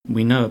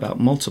we know about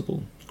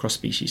multiple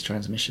cross-species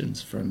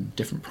transmissions from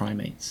different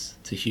primates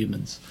to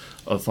humans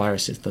of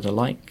viruses that are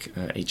like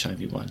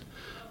HIV-1.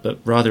 But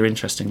rather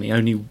interestingly,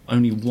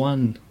 only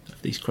one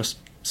of these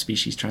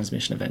cross-species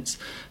transmission events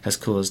has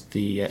caused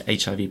the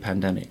HIV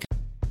pandemic.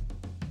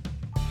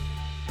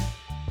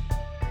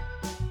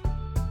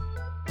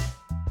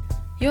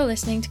 You're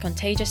listening to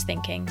Contagious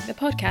Thinking, the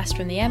podcast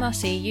from the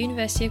MRC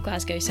University of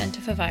Glasgow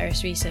Centre for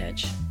Virus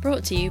Research,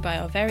 brought to you by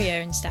our very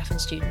own staff and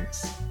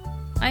students.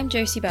 I'm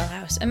Josie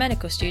Bellhouse, a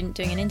medical student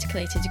doing an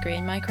intercalated degree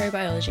in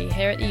microbiology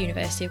here at the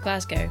University of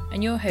Glasgow,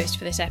 and your host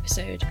for this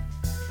episode.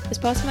 As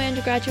part of my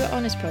undergraduate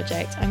honours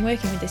project, I'm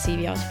working with the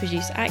CVR to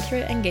produce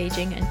accurate,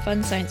 engaging and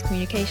fun science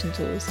communication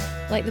tools,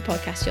 like the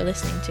podcast you're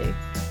listening to.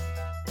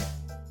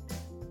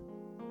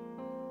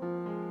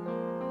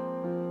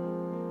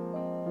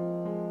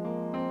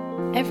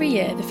 Every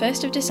year, the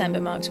 1st of December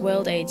marks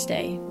World AIDS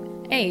Day.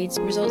 AIDS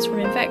results from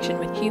infection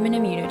with human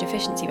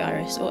immunodeficiency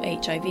virus, or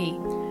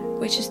HIV,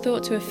 which is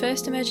thought to have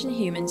first emerged in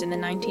humans in the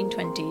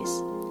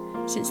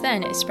 1920s. Since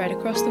then, it has spread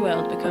across the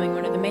world, becoming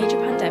one of the major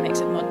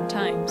pandemics of modern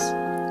times.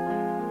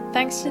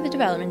 Thanks to the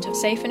development of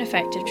safe and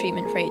effective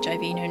treatment for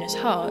HIV known as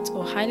HAART,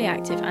 or highly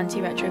active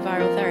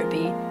antiretroviral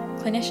therapy,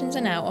 clinicians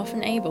are now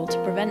often able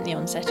to prevent the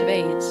onset of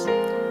AIDS.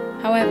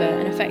 However,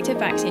 an effective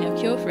vaccine or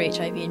cure for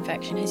HIV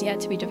infection is yet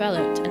to be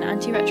developed, and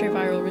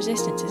antiretroviral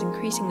resistance is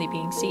increasingly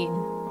being seen.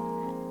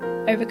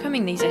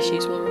 Overcoming these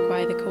issues will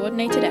require the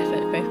coordinated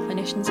effort of both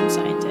clinicians and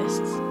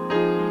scientists.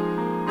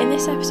 In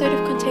this episode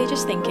of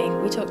Contagious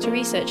Thinking, we talk to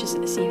researchers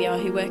at the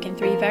CVR who work in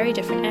 3 very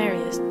different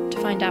areas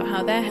to find out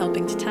how they're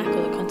helping to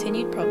tackle the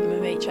continued problem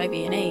of HIV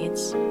and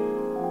AIDS.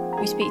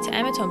 We speak to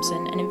Emma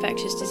Thompson, an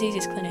infectious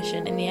diseases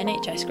clinician in the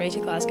NHS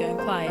Greater Glasgow and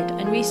Clyde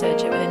and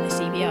researcher within the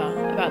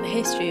CVR, about the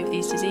history of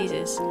these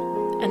diseases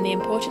and the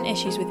important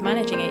issues with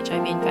managing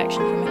HIV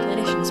infection from a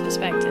clinician's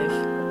perspective.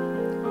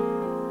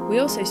 We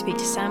also speak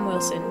to Sam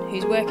Wilson,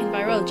 whose work in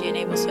virology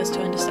enables us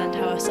to understand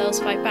how our cells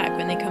fight back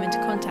when they come into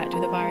contact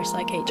with a virus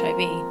like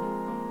HIV.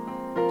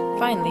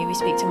 Finally, we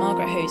speak to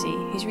Margaret Hosey,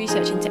 whose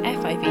research into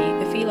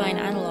FIV, the feline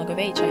analogue of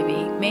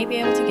HIV, may be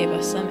able to give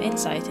us some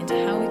insight into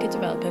how we could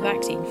develop a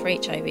vaccine for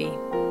HIV.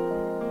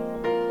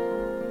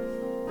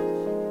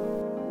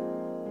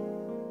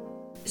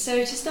 So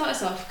to start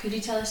us off, could you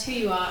tell us who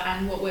you are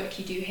and what work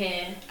you do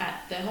here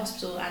at the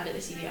hospital and at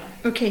the CVR?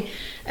 Okay,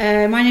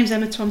 my name's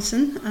Emma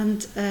Thompson,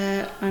 and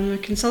I'm a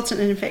consultant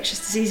in infectious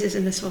diseases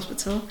in this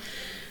hospital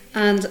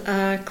and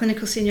a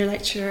clinical senior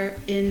lecturer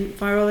in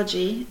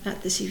virology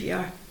at the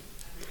CVR.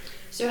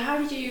 So how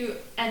did you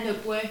end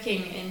up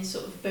working in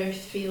sort of both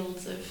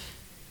fields of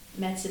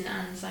medicine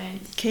and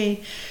science?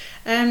 Okay.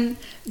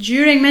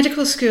 During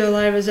medical school,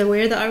 I was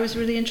aware that I was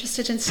really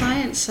interested in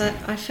science.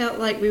 I felt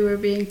like we were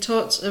being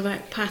taught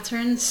about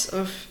patterns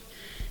of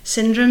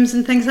syndromes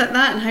and things like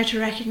that and how to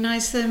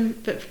recognise them,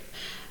 but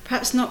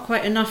perhaps not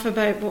quite enough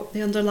about what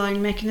the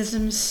underlying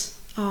mechanisms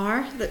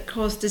are that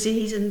cause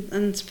disease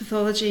and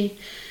pathology.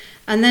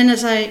 And then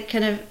as I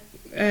kind of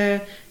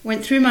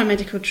went through my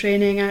medical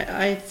training,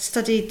 I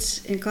studied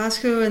in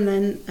Glasgow, and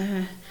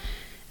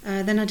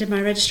then I did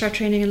my registrar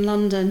training in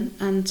London,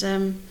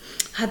 and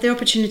had the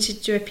opportunity to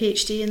do a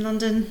PhD in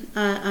London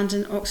and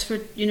in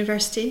Oxford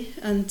University,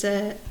 and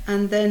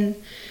then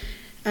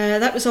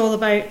that was all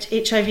about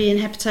HIV and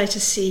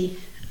hepatitis C,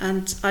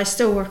 and I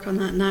still work on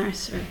that now.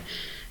 So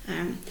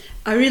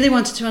I really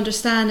wanted to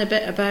understand a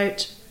bit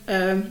about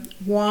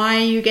why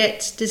you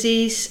get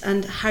disease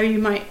and how you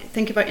might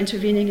think about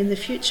intervening in the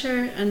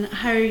future, and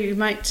how you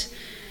might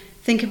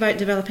think about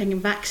developing a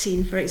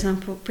vaccine, for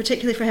example,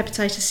 particularly for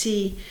hepatitis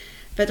C,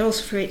 but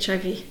also for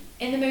HIV.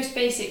 In the most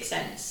basic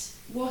sense,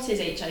 what is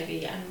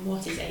HIV and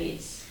what is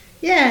AIDS?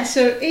 Yeah,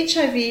 so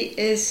HIV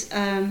is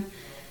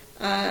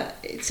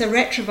it's a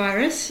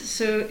retrovirus,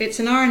 so it's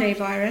an RNA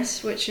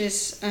virus, which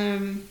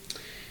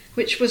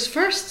was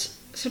first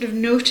sort of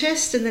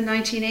noticed in the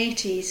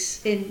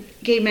 1980s in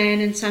gay men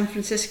in San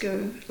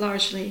Francisco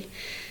largely,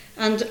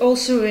 and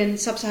also in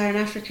sub-Saharan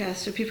Africa.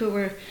 So people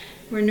were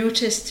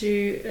noticed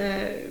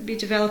to be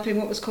developing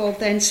what was called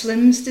then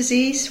SLIM's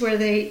disease, where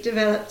they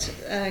developed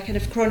kind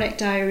of chronic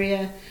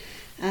diarrhea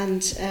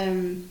and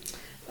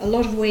a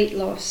lot of weight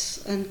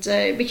loss. And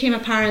it became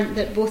apparent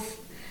that both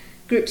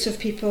groups of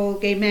people,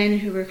 gay men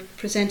who were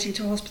presenting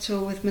to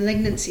hospital with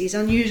malignancies,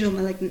 unusual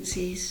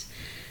malignancies,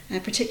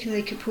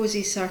 particularly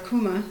Kaposi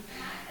sarcoma,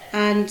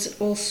 and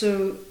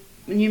also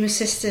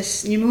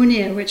pneumocystis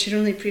pneumonia, which had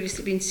only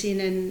previously been seen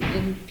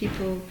in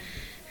people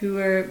who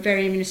were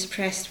very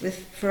immunosuppressed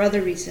for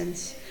other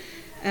reasons.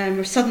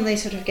 We're suddenly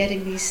sort of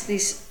getting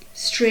these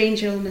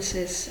strange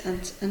illnesses,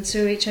 and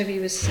so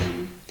HIV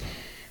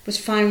was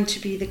found to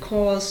be the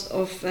cause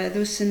of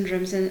those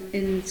syndromes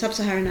in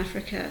sub-Saharan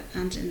Africa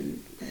and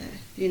in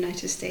the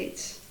United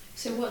States.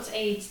 So what's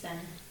AIDS then?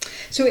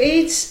 So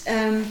AIDS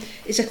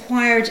is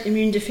acquired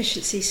immune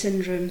deficiency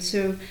syndrome.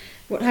 So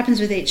what happens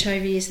with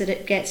HIV is that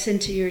it gets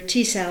into your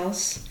T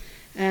cells,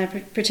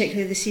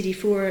 particularly the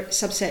CD4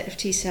 subset of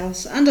T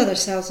cells, and other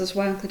cells as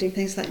well, including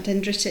things like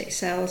dendritic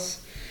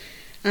cells.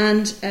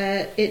 And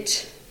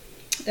it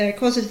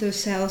causes those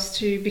cells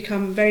to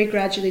become very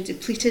gradually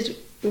depleted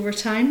over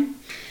time.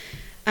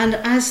 And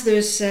as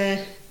those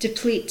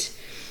deplete,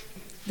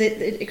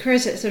 it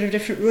occurs at sort of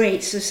different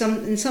rates. So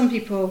in some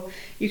people,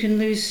 you can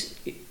lose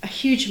a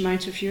huge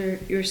amount of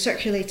your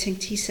circulating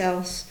T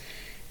cells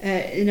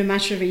in a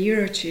matter of a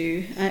year or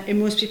two. In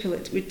most people,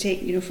 it would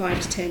take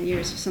 5 to 10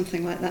 years or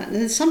something like that. And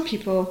in some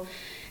people,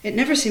 it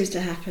never seems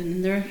to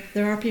happen.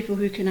 There are people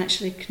who can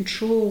actually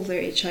control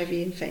their HIV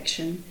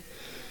infection.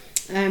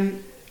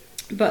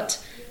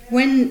 But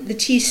when the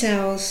T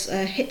cells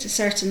hit a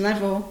certain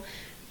level,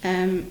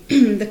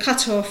 the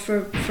cutoff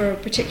for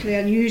particularly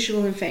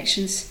unusual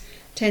infections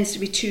tends to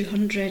be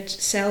 200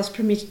 cells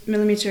per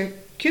millimetre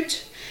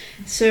cubed.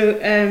 So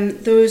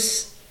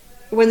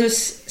when those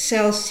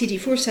cells,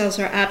 CD4 cells,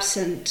 are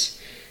absent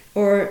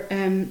or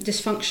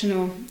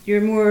dysfunctional,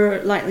 you're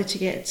more likely to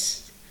get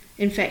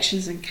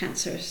infections and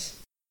cancers.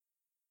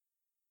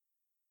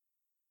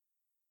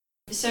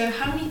 So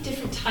how many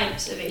different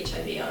types of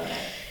HIV are there?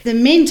 The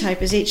main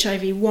type is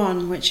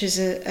HIV-1, which is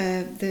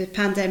the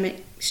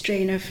pandemic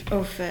strain of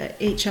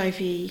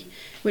HIV,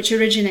 which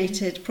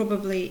originated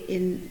probably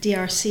in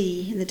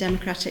DRC, in the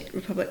Democratic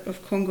Republic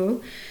of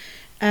Congo.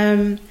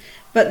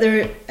 But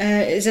there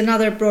is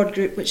another broad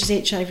group, which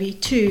is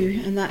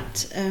HIV-2, and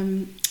that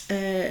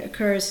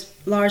occurs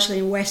largely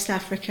in West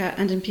Africa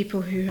and in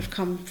people who have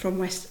come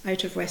from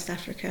out of West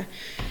Africa.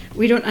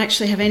 We don't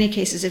actually have any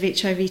cases of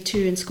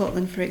HIV-2 in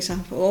Scotland, for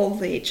example. All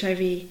the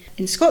HIV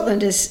in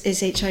Scotland is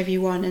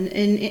HIV-1, and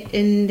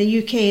in the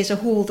UK as a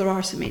whole there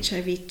are some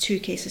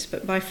HIV-2 cases,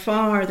 but by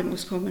far the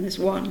most common is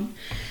 1.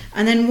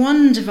 And then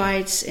 1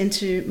 divides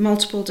into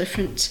multiple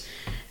different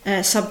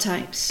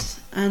subtypes,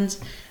 and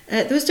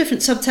those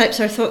different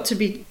subtypes are thought to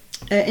be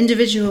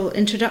individual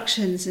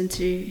introductions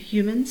into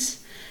humans.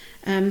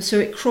 So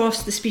it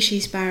crossed the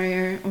species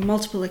barrier on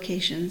multiple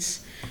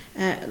occasions,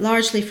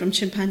 largely from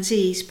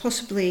chimpanzees,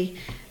 possibly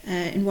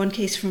in one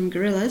case from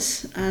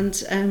gorillas, and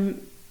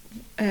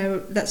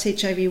that's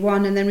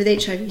HIV-1. And then with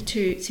HIV-2,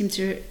 it seemed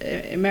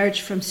to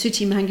emerge from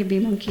sooty mangabey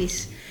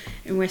monkeys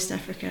in West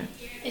Africa.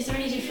 Is there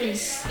any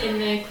difference in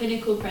the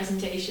clinical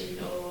presentation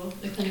or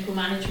the clinical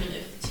management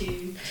of the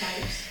two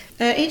types?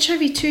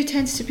 HIV-2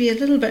 tends to be a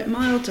little bit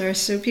milder,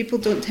 so people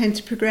don't tend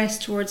to progress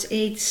towards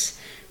AIDS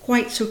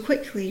quite so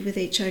quickly with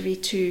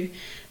HIV-2,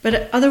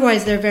 but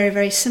otherwise they're very,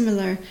 very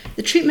similar.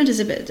 The treatment is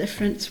a bit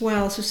different as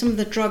well, so some of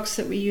the drugs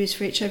that we use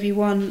for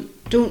HIV-1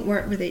 don't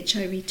work with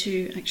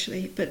HIV-2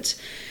 actually,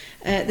 but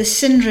the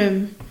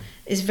syndrome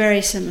is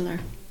very similar.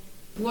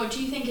 What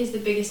do you think is the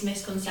biggest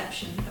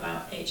misconception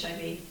about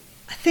HIV?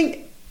 I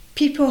think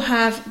people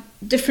have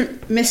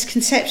different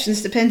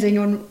misconceptions depending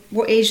on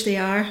what age they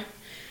are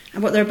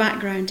and what their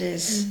background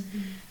is.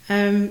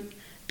 Mm-hmm.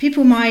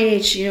 People my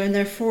age, in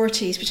their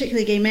 40s,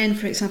 particularly gay men,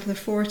 for example,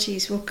 their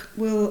 40s,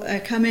 will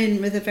come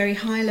in with a very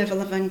high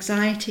level of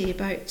anxiety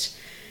about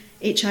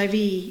HIV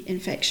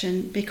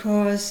infection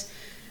because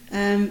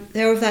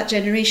they're of that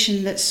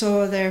generation that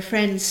saw their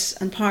friends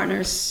and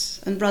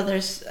partners and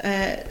brothers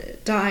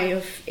die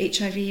of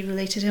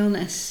HIV-related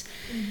illness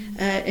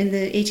in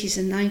the 80s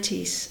and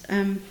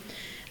 90s.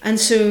 And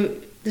so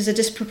there's a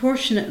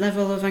disproportionate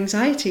level of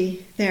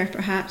anxiety there,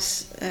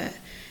 perhaps,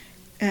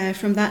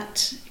 from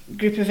that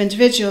group of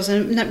individuals,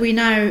 and that we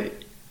now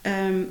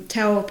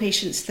tell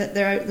patients that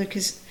their outlook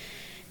is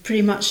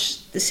pretty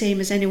much the same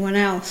as anyone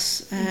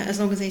else, as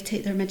long as they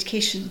take their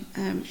medication.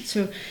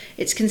 So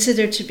it's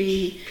considered to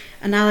be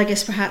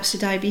analogous perhaps to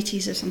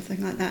diabetes or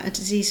something like that, a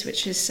disease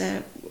which is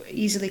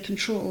easily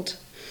controlled.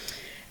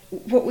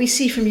 What we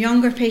see from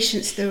younger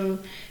patients, though,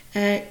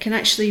 can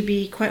actually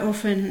be quite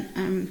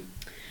often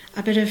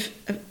a bit of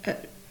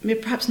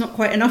perhaps not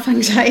quite enough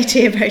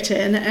anxiety about it,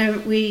 and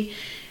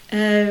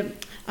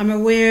I'm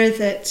aware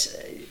that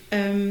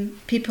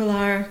people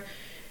are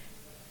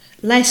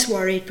less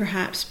worried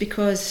perhaps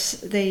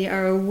because they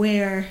are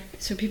aware,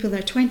 so people in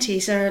their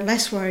 20s are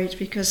less worried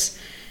because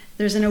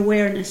there's an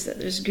awareness that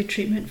there's good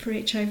treatment for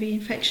HIV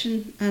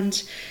infection,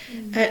 and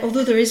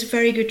although there is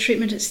very good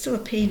treatment, it's still a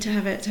pain to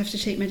have to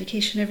take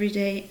medication every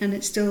day, and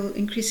it still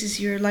increases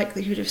your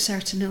likelihood of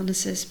certain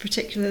illnesses,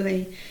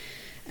 particularly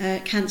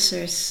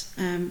cancers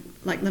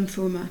like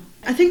lymphoma.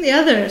 I think the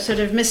other sort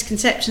of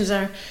misconceptions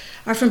are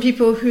from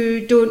people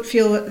who don't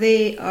feel that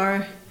they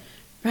are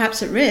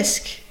perhaps at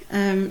risk,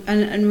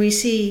 and we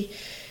see,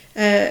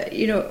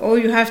 all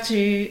you have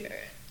to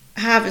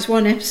have is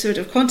one episode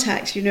of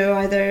contact,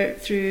 either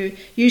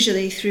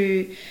usually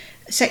through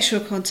sexual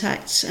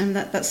contact, and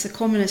that's the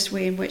commonest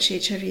way in which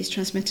HIV is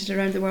transmitted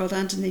around the world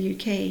and in the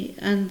UK,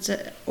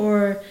 and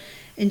or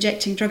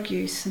injecting drug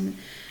use. And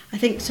I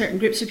think certain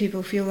groups of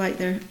people feel like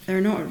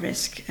they're not at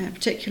risk,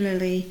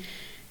 particularly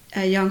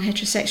young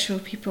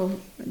heterosexual people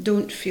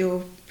don't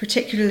feel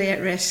particularly at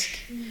risk.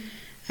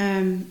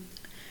 And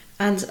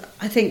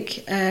I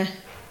think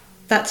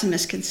that's a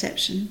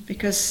misconception,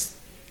 because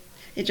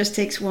it just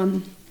takes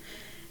one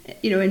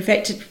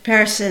infected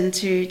person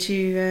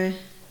to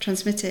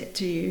transmit it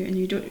to you, and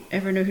you don't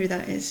ever know who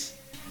that is.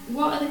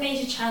 What are the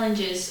major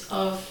challenges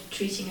of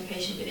treating a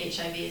patient with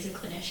HIV as a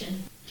clinician?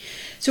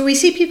 So we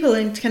see people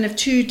in kind of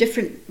two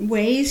different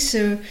ways.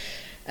 So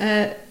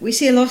we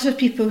see a lot of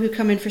people who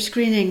come in for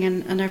screening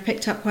and are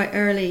picked up quite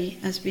early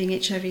as being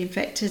HIV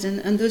infected,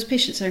 and those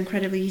patients are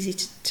incredibly easy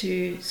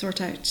to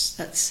sort out.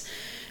 That's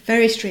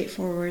very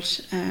straightforward,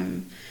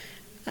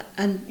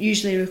 and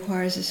usually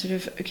requires a sort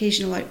of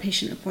occasional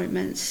outpatient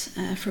appointments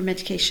for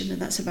medication,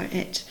 and that's about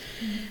it.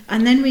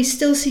 And then we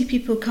still see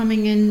people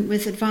coming in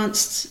with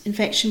advanced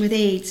infection with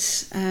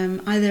AIDS,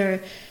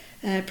 either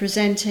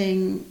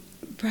presenting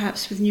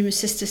perhaps with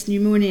pneumocystis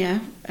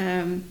pneumonia,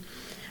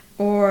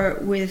 or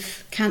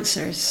with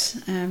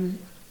cancers,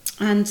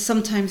 and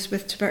sometimes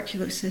with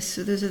tuberculosis.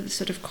 So those are the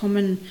sort of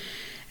common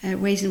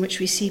ways in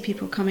which we see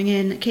people coming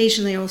in.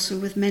 Occasionally also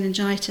with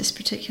meningitis,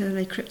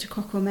 particularly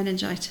cryptococcal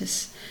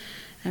meningitis,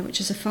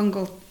 which is a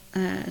fungal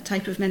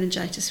type of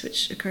meningitis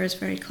which occurs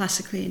very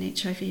classically in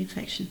HIV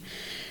infection.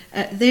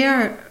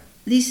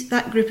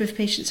 That group of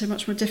patients are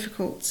much more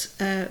difficult,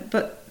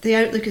 but the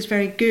outlook is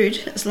very good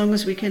as long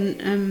as we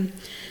can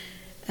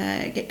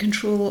get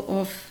control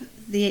of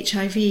the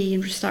HIV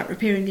and start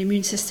repairing the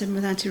immune system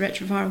with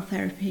antiretroviral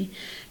therapy.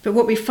 But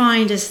what we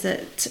find is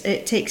that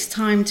it takes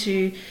time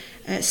to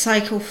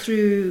cycle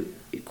through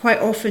quite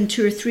often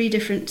 2 or 3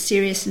 different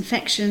serious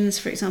infections,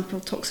 for example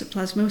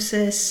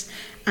toxoplasmosis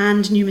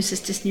and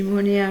pneumocystis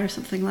pneumonia or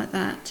something like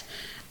that,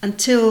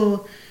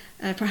 until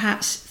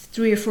perhaps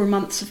 3 or 4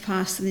 months have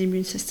passed and the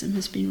immune system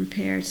has been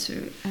repaired. So,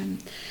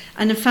 and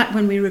in fact,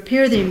 when we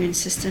repair the immune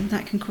system,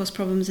 that can cause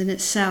problems in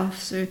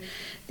itself. So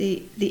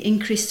the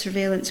increased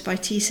surveillance by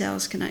T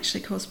cells can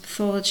actually cause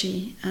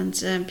pathology,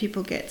 and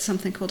people get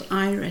something called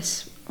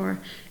IRIS, or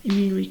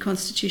immune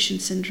reconstitution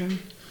syndrome,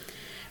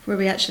 where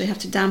we actually have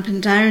to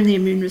dampen down the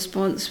immune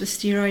response with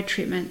steroid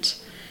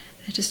treatment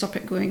to stop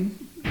it going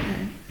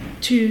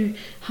too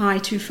high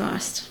too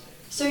fast.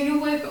 So your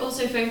work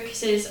also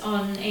focuses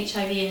on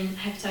HIV and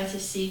hepatitis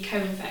C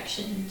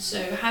co-infection.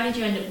 So how did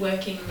you end up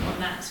working on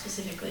that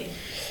specifically?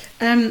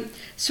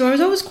 So I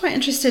was always quite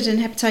interested in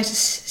hepatitis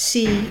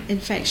C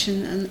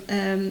infection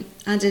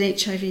and in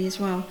HIV as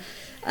well.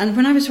 And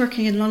when I was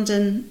working in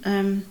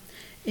London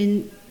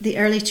in the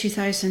early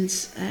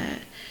 2000s,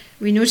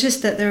 we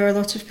noticed that there were a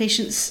lot of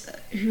patients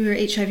who were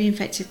HIV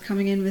infected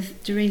coming in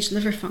with deranged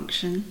liver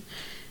function.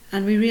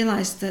 And we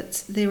realised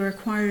that they were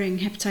acquiring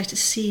hepatitis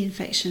C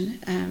infection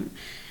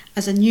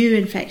as a new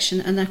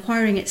infection and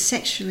acquiring it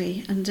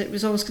sexually. And it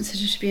was always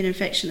considered to be an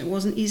infection that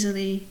wasn't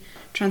easily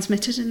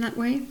transmitted in that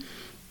way.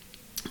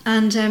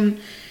 And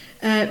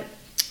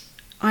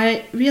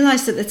I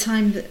realised at the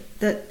time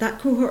that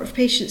cohort of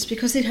patients,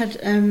 because they'd had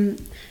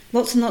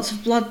lots and lots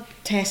of blood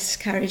tests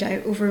carried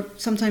out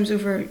sometimes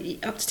over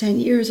up to 10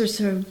 years or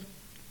so,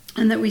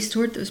 and that we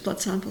stored those blood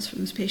samples from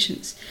those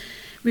patients,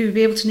 we would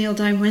be able to nail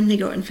down when they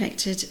got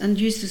infected and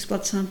use those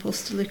blood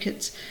samples to look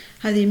at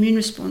how the immune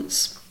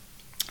response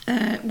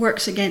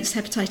works against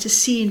hepatitis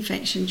C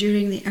infection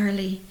during the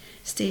early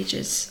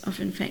stages of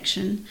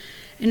infection,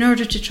 in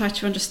order to try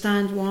to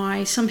understand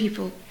why some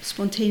people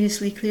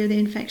spontaneously clear the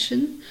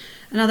infection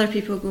and other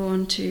people go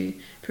on to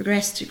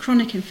progress to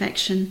chronic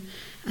infection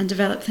and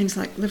develop things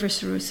like liver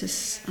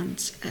cirrhosis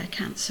and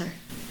cancer.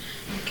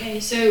 Okay,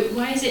 so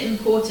why is it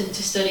important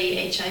to study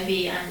HIV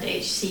and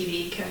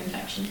HCV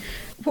co-infection?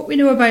 What we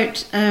know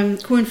about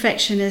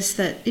co-infection is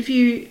that if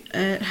you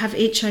have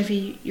HIV,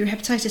 your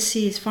hepatitis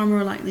C is far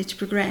more likely to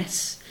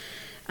progress.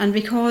 And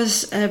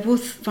because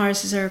both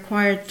viruses are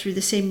acquired through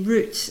the same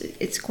route,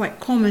 it's quite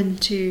common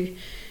to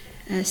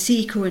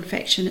see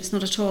co-infection. It's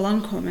not at all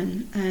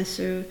uncommon.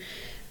 So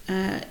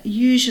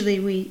usually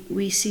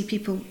we see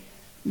people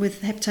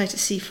with hepatitis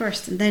C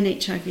first and then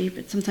HIV,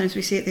 but sometimes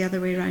we see it the other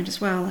way around as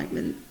well, like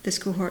with this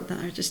cohort that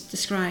I just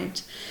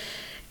described.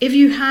 If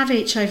you have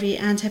HIV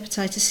and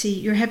hepatitis C,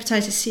 your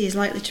hepatitis C is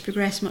likely to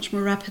progress much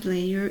more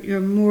rapidly.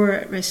 You're more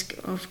at risk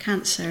of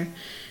cancer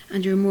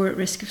and you're more at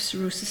risk of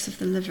cirrhosis of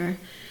the liver.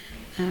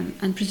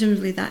 And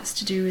presumably that's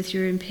to do with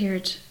your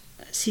impaired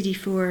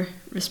CD4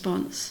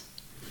 response.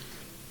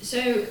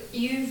 So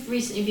you've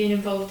recently been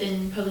involved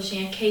in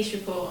publishing a case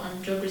report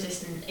on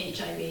drug-resistant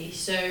HIV.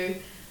 So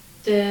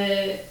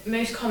the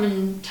most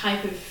common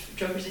type of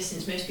drug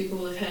resistance most people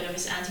will have heard of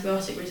is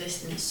antibiotic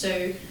resistance.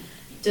 So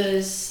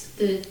does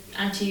the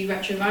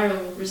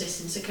antiretroviral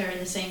resistance occur in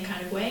the same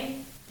kind of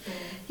way?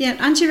 Yeah,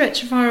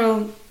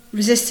 antiretroviral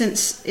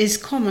resistance is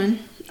common,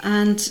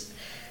 and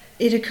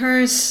it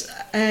occurs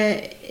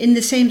in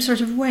the same sort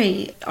of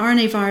way.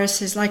 RNA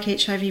viruses, like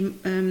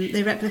HIV,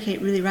 they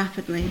replicate really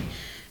rapidly.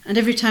 And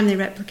every time they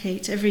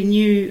replicate, every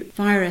new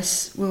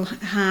virus will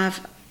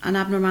have an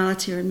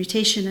abnormality or a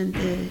mutation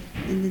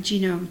in the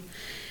genome.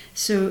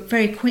 So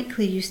very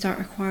quickly you start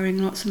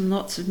acquiring lots and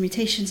lots of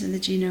mutations in the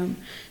genome,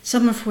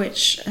 some of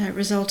which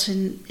result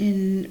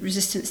in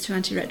resistance to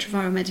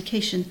antiretroviral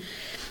medication.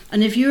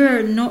 And if you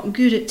are not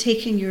good at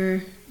taking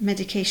your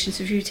medication,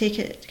 so if you take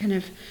it kind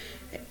of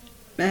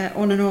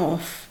on and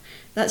off,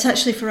 that's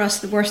actually for us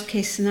the worst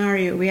case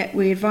scenario.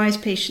 We advise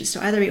patients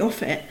to either be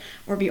off it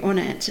or be on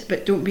it,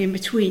 but don't be in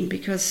between,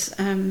 because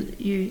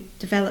you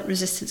develop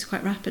resistance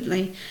quite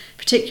rapidly,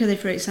 particularly,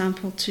 for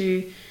example,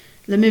 to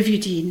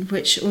lamivudine,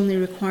 which only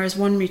requires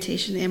one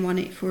mutation, the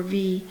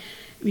M184V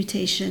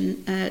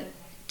mutation,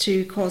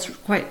 to cause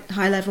quite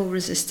high-level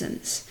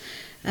resistance.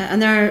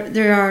 And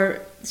there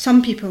are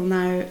some people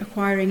now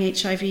acquiring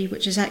HIV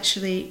which is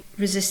actually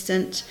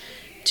resistant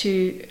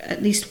to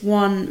at least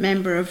one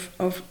member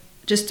of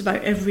just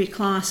about every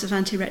class of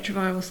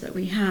antiretrovirals that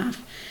we have.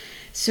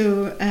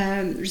 So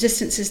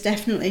resistance is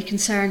definitely a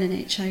concern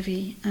in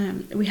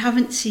HIV. We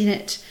haven't seen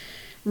it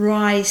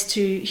rise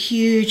to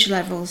huge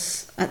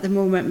levels at the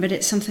moment, but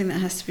it's something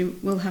that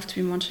will have to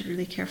be monitored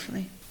really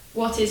carefully.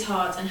 What is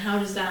HAART, and how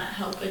does that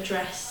help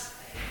address,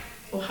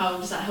 or how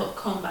does that help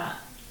combat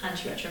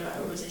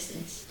antiretroviral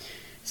resistance?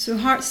 So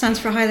HAART stands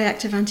for Highly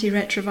Active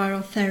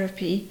Antiretroviral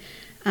Therapy,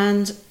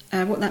 and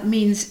what that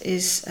means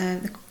is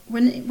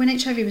when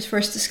HIV was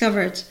first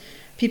discovered,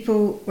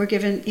 people were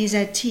given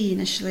AZT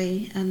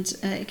initially, and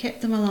it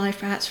kept them alive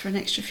perhaps for an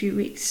extra few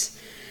weeks.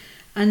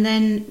 And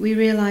then we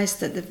realised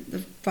that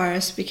the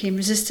virus became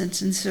resistant,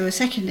 and so a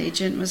second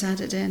agent was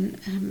added in,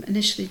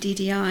 initially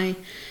DDI,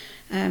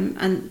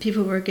 and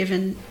people were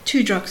given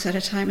 2 drugs at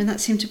a time, and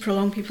that seemed to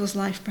prolong people's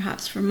life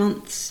perhaps for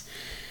months.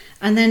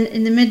 And then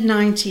in the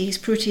mid-90s,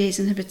 protease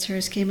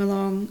inhibitors came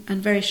along,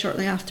 and very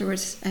shortly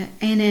afterwards,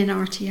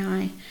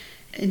 NNRTI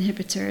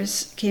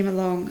inhibitors came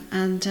along,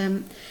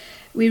 and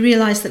we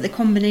realised that the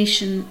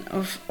combination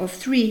of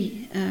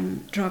 3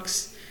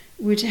 drugs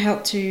would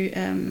help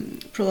to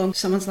prolong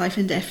someone's life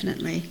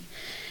indefinitely.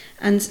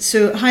 And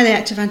so highly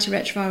active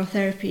antiretroviral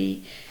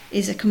therapy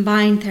is a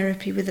combined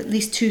therapy with at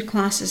least 2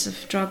 classes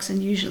of drugs,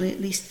 and usually at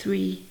least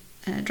 3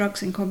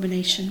 drugs in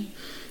combination.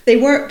 They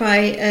work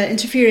by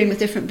interfering with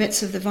different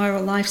bits of the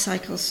viral life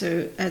cycle.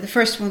 So the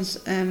first ones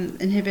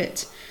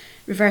inhibit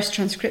reverse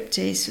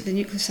transcriptase, so the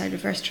nucleoside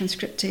reverse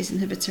transcriptase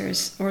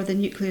inhibitors, or the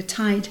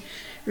nucleotide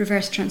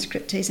reverse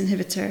transcriptase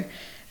inhibitor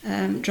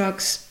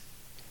drugs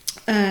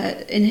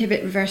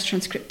inhibit reverse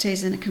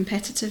transcriptase in a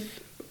competitive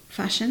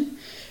fashion.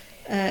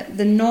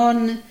 The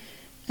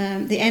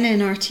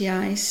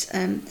NNRTIs,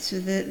 so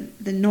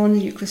the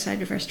non-nucleoside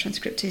reverse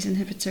transcriptase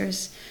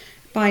inhibitors,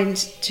 bind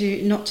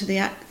to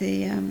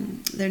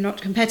they're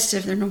not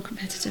competitive, they're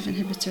non-competitive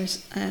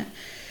inhibitors.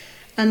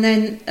 And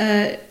then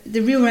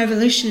the real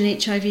revolution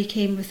in HIV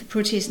came with the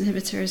protease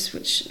inhibitors,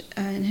 which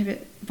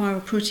inhibit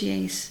viral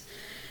protease.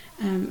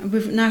 And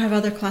we now have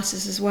other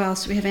classes as well,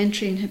 so we have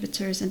entry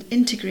inhibitors and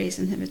integrase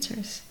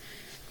inhibitors.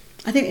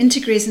 I think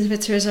integrase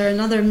inhibitors are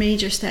another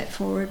major step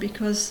forward,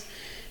 because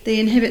they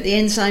inhibit the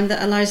enzyme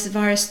that allows the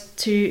virus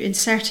to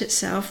insert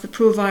itself, the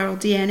proviral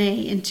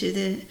DNA,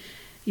 into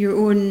your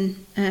own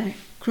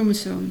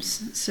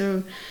chromosomes.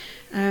 So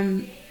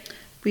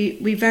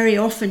we very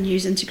often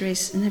use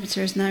integrase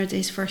inhibitors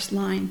nowadays first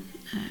line.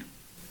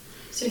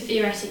 So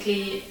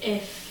theoretically,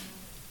 if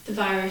the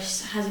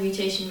virus has a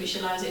mutation which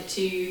allows it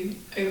to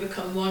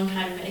overcome one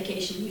kind of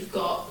medication, you've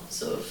got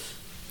sort of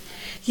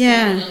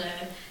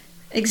similar.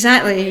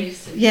 Exactly.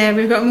 Yeah,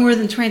 we've got more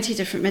than 20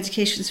 different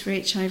medications for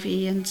HIV,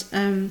 and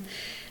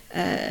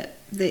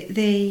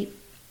they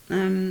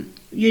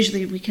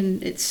usually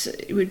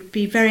it would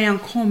be very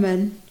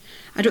uncommon.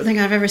 I don't think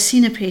I've ever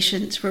seen a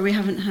patient where we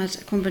haven't had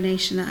a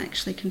combination that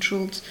actually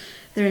controlled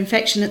their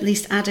infection at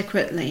least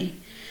adequately.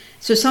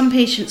 So some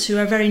patients who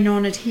are very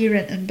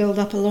non-adherent and build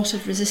up a lot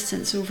of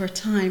resistance over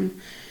time,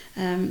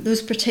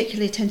 those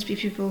particularly tend to be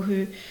people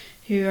who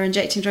are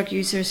injecting drug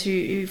users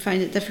who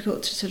find it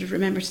difficult to sort of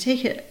remember to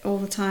take it all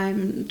the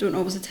time and don't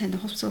always attend the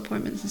hospital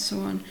appointments and so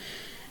on.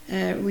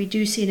 We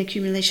do see an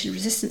accumulation of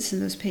resistance in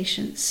those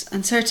patients,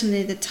 and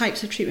certainly the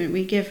types of treatment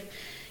we give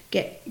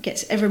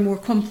gets ever more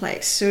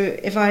complex. So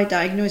if I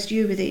diagnosed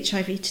you with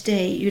HIV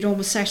today, you'd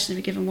almost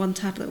certainly be given 1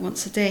 tablet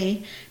once a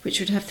day,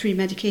 which would have 3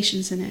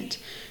 medications in it.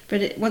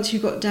 But once you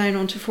got down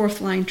onto 4th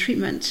line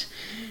treatment,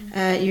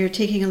 you're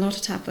taking a lot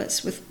of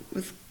tablets with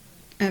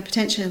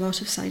potentially a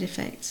lot of side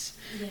effects.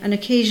 Yeah. And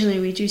occasionally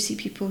we do see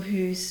people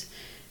whose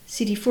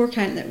CD4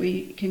 count that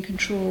we can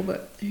control,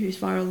 but whose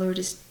viral load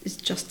is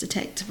just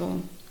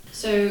detectable.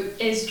 So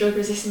is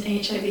drug-resistant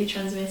HIV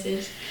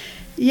transmitted?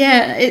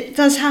 Yeah, it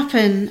does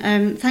happen.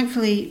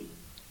 Thankfully,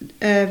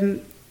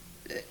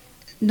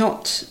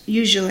 not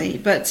usually,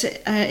 but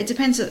it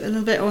depends a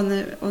little bit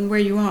on where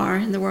you are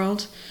in the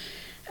world.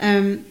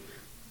 In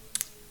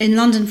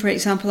London, for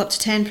example, up to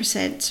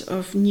 10%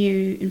 of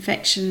new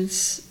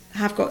infections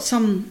have got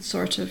some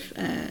sort of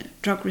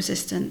drug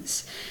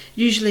resistance.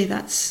 Usually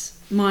that's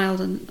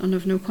mild and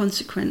of no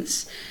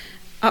consequence.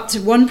 Up to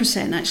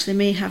 1% actually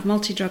may have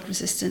multi-drug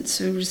resistance,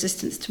 so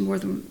resistance to more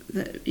than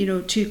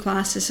 2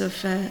 classes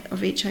of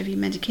HIV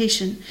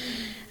medication.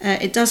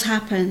 It does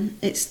happen.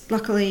 It's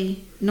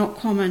luckily not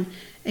common.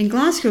 In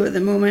Glasgow at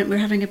the moment, we're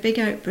having a big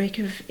outbreak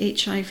of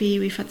HIV.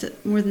 We've had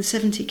more than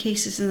 70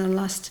 cases in the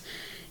last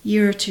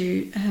year or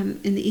 2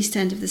 in the east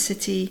end of the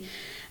city.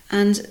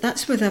 And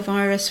that's with a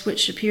virus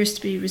which appears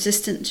to be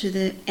resistant to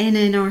the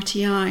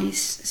NNRTIs.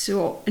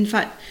 So, in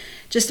fact,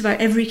 just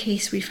about every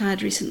case we've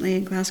had recently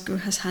in Glasgow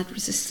has had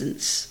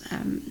resistance,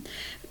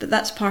 but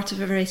that's part of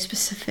a very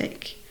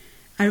specific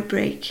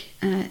outbreak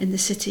in the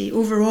city.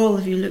 Overall,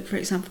 if you look, for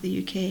example,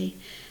 the UK,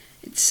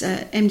 it's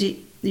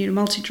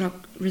multi-drug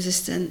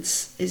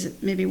resistance is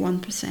maybe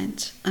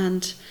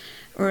 1%,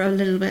 or a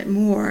little bit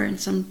more in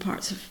some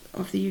parts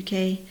of the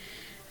UK,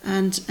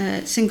 and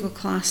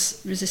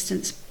single-class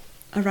resistance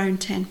around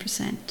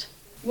 10%.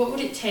 What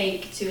would it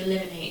take to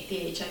eliminate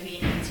the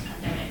HIV and AIDS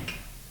pandemic?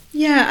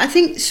 Yeah, I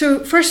think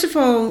so. First of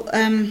all,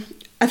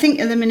 I think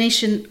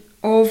elimination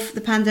of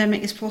the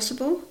pandemic is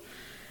possible.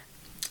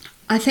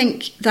 I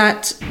think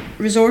that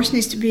resource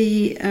needs to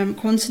be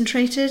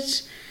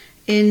concentrated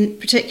in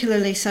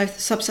particularly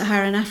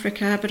sub-Saharan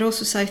Africa, but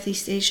also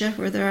Southeast Asia,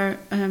 where there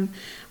are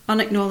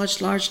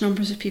unacknowledged large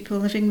numbers of people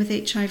living with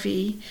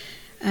HIV.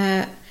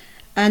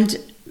 And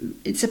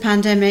it's a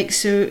pandemic,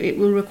 so it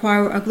will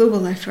require a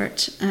global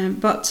effort.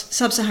 But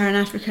sub-Saharan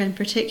Africa in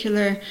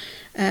particular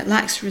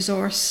lacks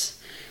resource.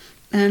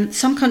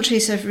 Some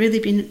countries have really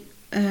been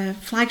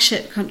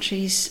flagship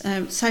countries.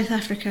 South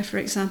Africa, for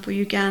example,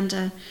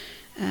 Uganda,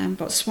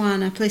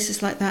 Botswana,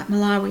 places like that,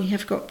 Malawi,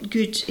 have got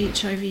good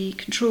HIV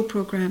control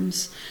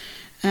programs.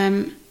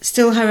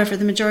 Still, however,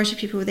 the majority of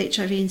people with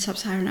HIV in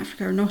sub-Saharan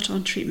Africa are not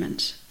on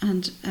treatment,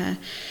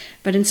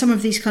 but in some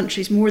of these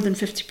countries more than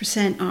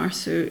 50% are,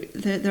 so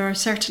there are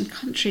certain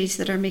countries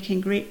that are making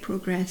great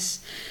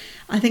progress.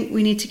 I think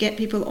we need to get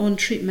people on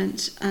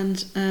treatment,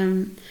 and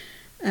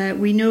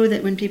we know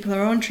that when people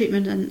are on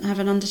treatment and have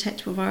an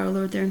undetectable viral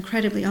load, they're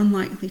incredibly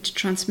unlikely to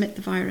transmit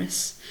the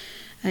virus,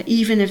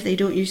 even if they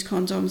don't use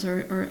condoms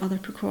or other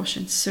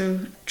precautions.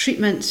 So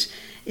treatment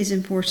is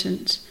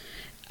important.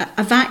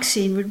 A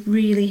vaccine would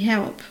really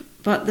help,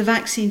 but the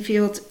vaccine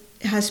field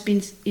has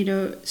been,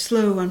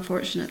 slow,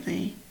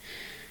 unfortunately.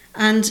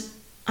 And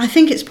I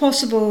think it's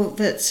possible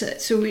that,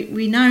 so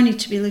we now need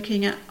to be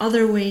looking at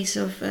other ways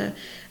of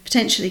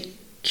potentially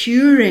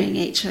curing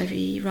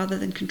HIV rather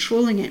than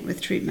controlling it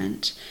with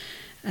treatment.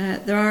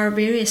 There are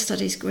various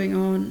studies going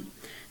on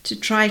to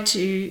try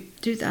to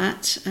do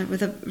that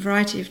with a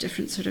variety of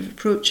different sort of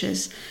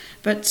approaches.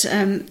 But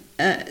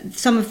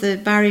some of the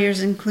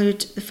barriers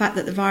include the fact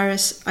that the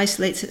virus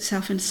isolates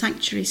itself in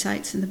sanctuary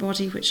sites in the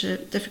body, which are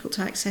difficult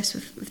to access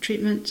with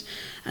treatment,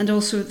 and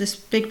also this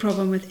big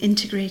problem with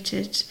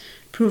integrated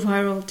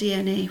proviral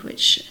DNA,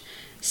 which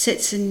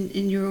sits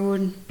in your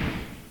own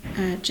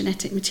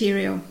genetic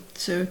material.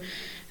 So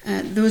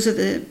those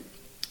are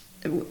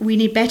we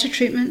need better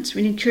treatment,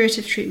 we need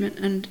curative treatment,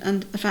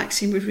 and a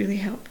vaccine would really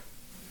help.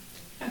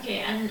 Okay,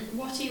 and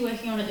what are you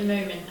working on at the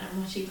moment,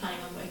 and what are you planning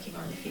on working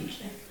on in the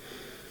future?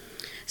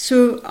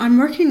 So I'm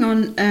working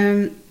on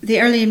the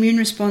early immune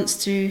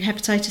response to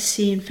hepatitis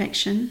C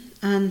infection,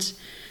 and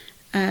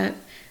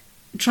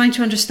trying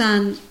to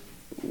understand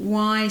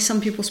why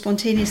some people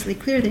spontaneously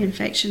clear the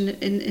infection.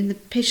 In the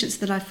patients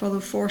that I follow,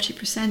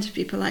 40% of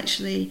people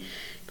actually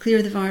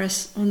clear the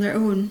virus on their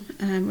own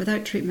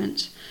without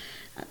treatment,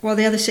 while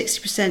the other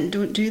 60%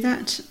 don't do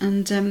that.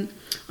 And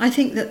I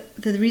think that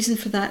the reason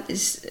for that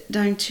is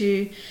down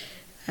to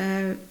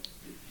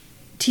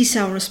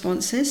T-cell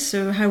responses,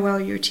 so how well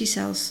your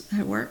T-cells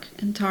work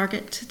and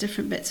target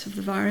different bits of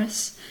the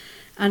virus.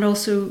 And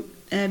also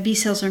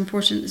B-cells are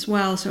important as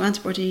well, so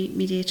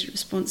antibody-mediated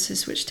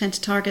responses, which tend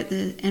to target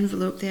the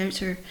envelope, the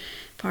outer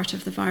part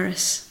of the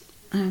virus.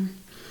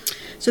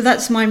 So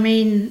that's my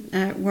main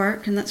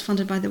work, and that's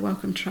funded by the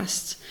Wellcome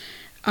Trust.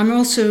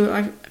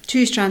 I've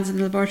two strands in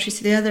the laboratory,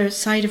 so the other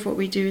side of what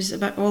we do is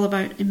all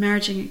about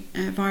emerging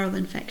viral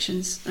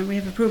infections. And we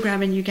have a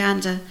program in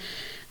Uganda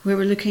where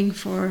we're looking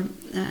for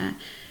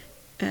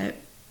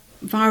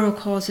viral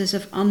causes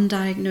of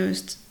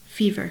undiagnosed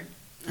fever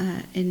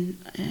in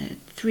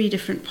 3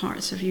 different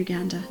parts of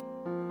Uganda.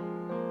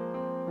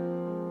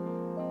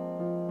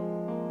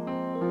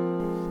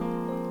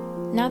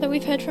 Now that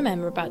we've heard from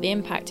Emma about the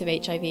impact of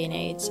HIV and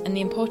AIDS and the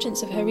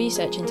importance of her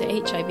research into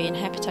HIV and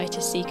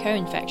hepatitis C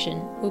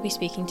co-infection, we'll be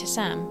speaking to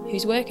Sam,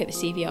 whose work at the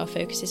CVR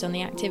focuses on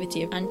the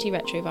activity of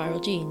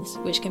antiretroviral genes,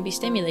 which can be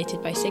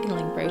stimulated by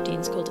signalling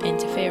proteins called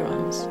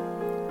interferons.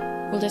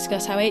 We'll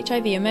discuss how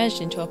HIV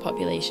emerged into our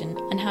population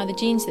and how the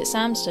genes that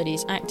Sam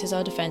studies act as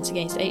our defence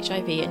against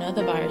HIV and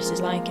other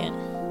viruses like it.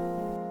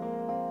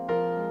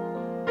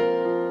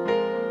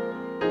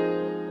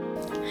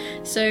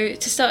 So,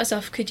 to start us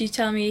off, could you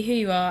tell me who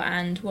you are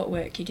and what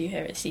work you do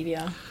here at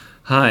CVR?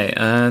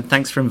 Hi,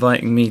 thanks for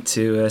inviting me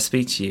to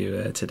speak to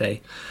you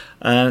today.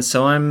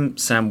 So I'm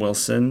Sam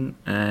Wilson,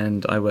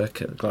 and I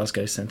work at the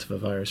Glasgow Centre for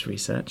Virus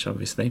Research,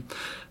 obviously.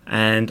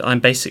 And I'm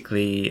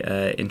basically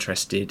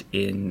interested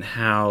in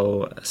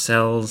how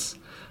cells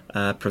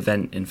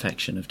prevent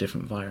infection of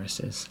different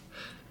viruses.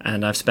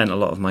 And I've spent a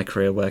lot of my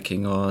career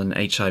working on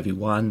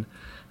HIV-1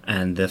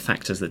 and the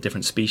factors that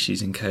different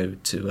species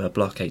encode to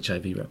block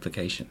HIV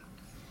replication.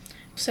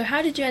 So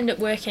how did you end up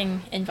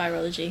working in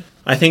virology?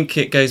 I think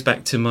it goes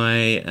back to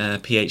my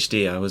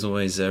PhD. I was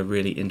always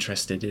really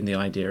interested in the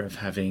idea of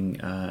having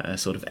a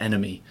sort of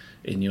enemy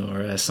in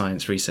your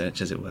science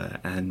research, as it were.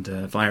 And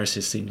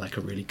viruses seem like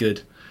a really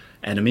good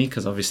enemy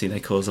because obviously they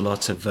cause a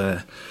lot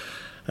of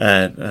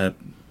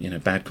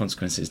bad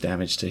consequences,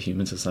 damage to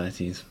human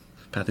societies,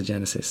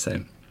 pathogenesis.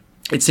 So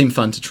it seemed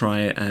fun to try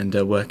and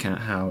work out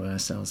how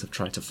cells have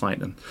tried to fight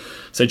them.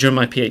 So during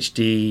my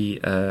PhD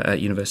at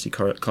University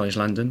College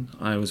London,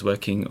 I was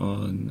working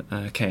on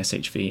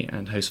KSHV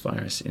and host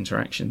virus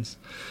interactions.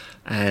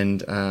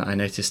 And I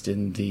noticed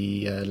in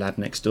the lab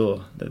next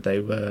door that they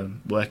were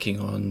working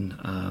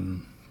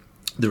on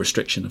the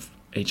restriction of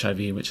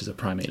HIV, which is a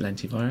primate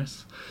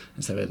lentivirus.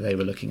 And so they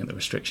were looking at the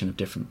restriction of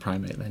different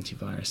primate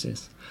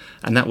lentiviruses.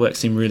 And that work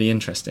seemed really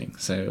interesting.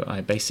 So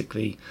I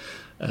basically,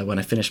 when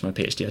I finished my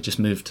PhD, I just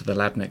moved to the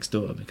lab next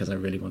door because I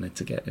really wanted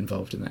to get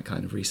involved in that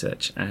kind of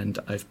research. And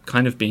I've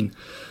kind of been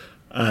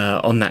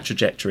on that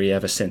trajectory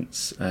ever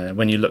since.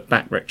 When you look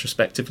back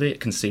retrospectively,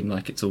 it can seem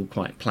like it's all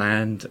quite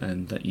planned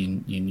and that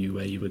you knew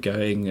where you were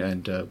going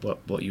and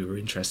what you were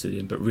interested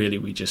in, but really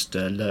we just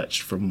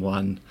lurched from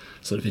one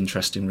sort of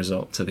interesting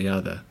result to the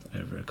other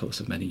over a course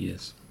of many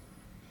years.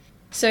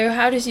 So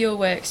how does your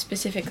work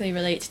specifically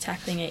relate to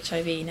tackling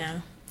HIV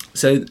now?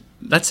 So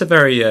that's a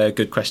very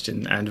good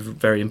question and a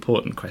very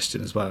important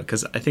question as well,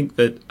 because I think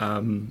that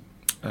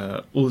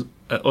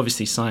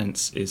obviously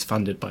science is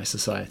funded by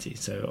society,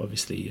 so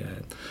obviously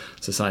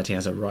society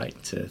has a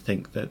right to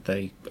think that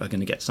they are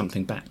going to get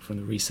something back from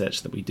the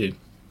research that we do.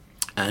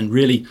 And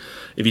really,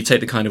 if you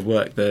take the kind of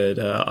work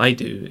that I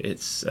do,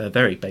 it's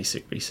very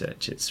basic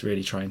research. It's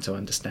really trying to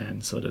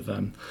understand sort of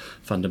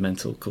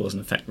fundamental cause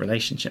and effect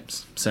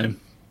relationships. So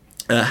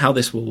how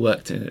this will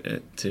work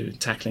to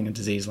tackling a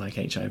disease like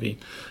HIV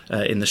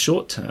in the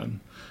short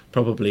term,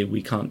 probably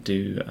we can't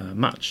do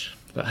much.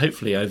 But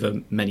hopefully over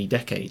many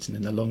decades and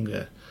in the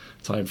longer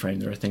time frame,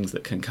 there are things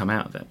that can come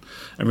out of it.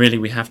 And really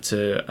we have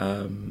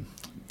to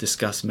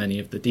discuss many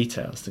of the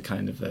details to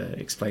kind of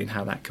explain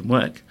how that can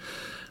work.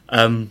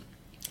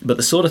 But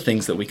the sort of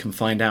things that we can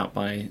find out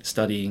by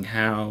studying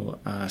how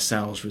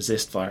cells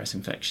resist virus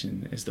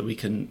infection is that we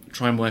can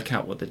try and work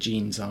out what the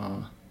genes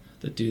are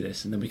that do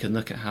this, and then we can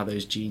look at how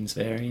those genes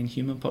vary in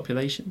human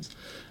populations.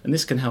 And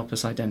this can help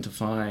us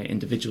identify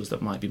individuals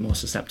that might be more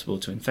susceptible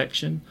to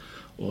infection,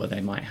 or they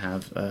might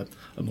have a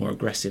more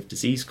aggressive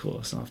disease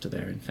course after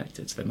they're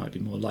infected, so they might be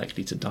more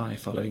likely to die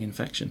following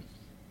infection.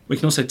 We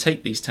can also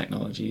take these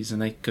technologies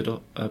and they could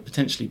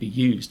potentially be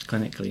used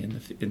clinically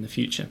in the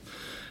future.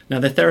 Now,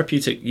 the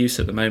therapeutic use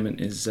at the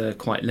moment is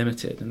quite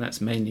limited, and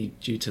that's mainly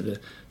due to the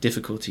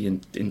difficulty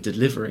in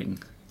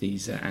delivering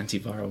these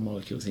antiviral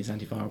molecules, these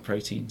antiviral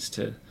proteins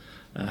to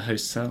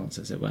host cells,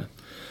 as it were.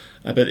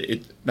 But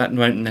that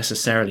won't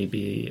necessarily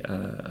be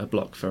a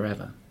block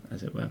forever,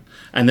 as it were.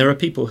 And there are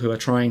people who are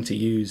trying to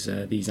use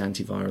these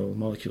antiviral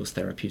molecules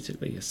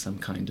therapeutically as some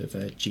kind of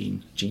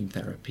gene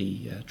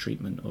therapy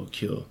treatment or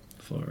cure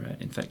for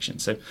infection.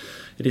 So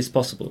it is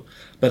possible.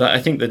 But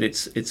I think that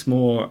it's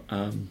more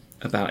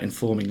about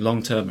informing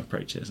long-term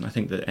approaches, and I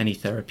think that any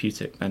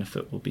therapeutic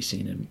benefit will be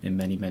seen in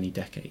many, many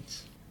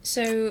decades.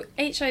 So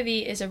HIV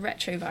is a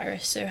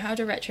retrovirus, so how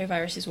do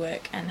retroviruses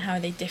work and how are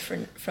they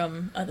different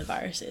from other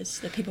viruses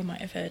that people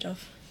might have heard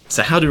of?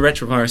 So how do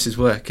retroviruses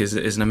work is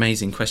an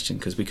amazing question,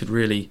 because we could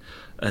really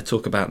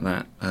talk about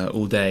that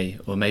all day,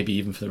 or maybe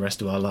even for the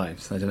rest of our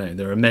lives. I don't know.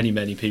 There are many,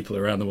 many people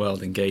around the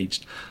world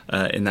engaged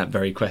in that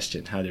very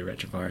question, how do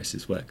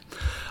retroviruses work?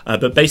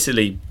 But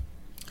basically,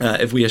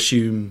 if we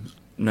assume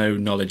no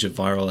knowledge of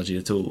virology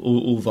at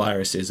all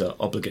viruses are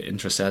obligate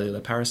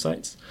intracellular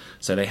parasites,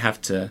 so they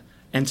have to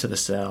enter the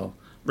cell,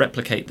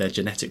 replicate their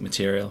genetic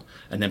material,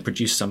 and then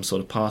produce some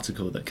sort of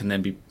particle that can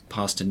then be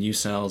passed to new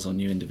cells or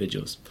new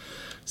individuals.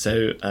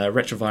 So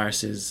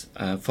retroviruses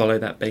follow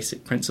that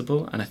basic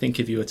principle, and I think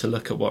if you were to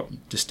look at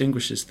what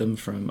distinguishes them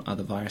from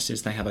other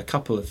viruses, they have a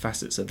couple of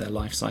facets of their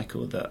life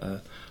cycle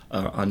that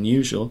are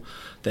unusual.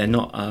 They're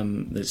not.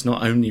 It's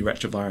not only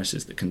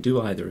retroviruses that can do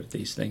either of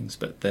these things,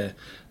 but they're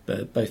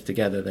both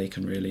together. They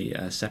can really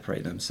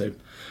separate them. So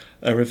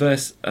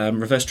reverse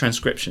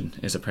transcription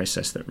is a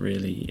process that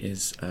really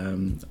is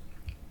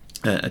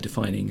a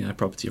defining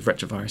property of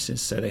retroviruses.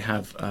 So they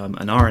have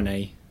an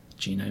RNA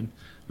genome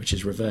which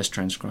is reverse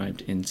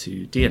transcribed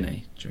into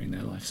DNA during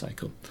their life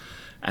cycle.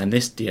 And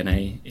this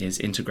DNA is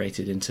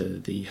integrated into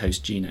the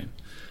host genome.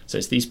 So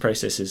it's these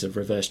processes of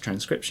reverse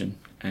transcription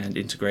and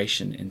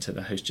integration into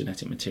the host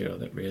genetic material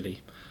that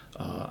really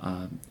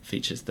are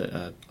features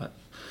that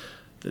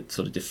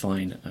sort of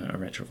define a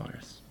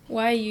retrovirus.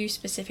 Why are you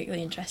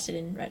specifically interested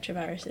in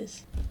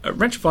retroviruses?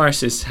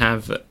 Retroviruses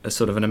have a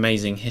sort of an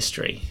amazing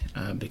history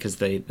because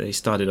they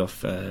started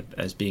off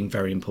as being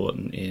very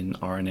important in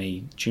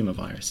RNA tumor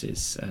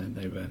viruses.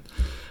 They were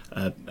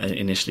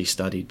initially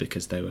studied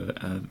because they were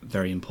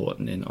very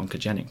important in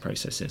oncogenic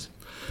processes.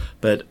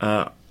 But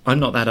I'm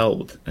not that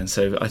old, and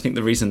so I think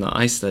the reason that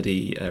I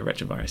study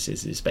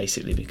retroviruses is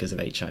basically because of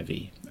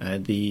HIV.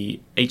 The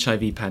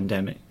HIV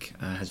pandemic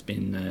has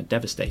been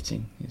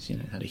devastating. It's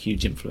had a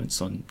huge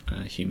influence on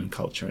human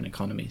culture and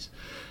economies,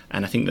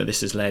 and I think that this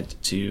has led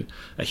to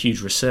a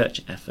huge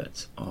research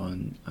effort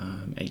on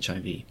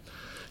HIV.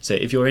 So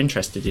if you're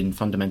interested in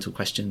fundamental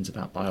questions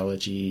about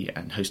biology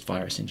and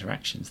host-virus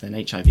interactions, then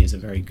HIV is a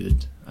very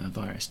good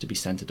virus to be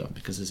centred on,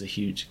 because there's a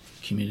huge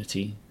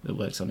community that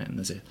works on it, and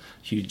there's a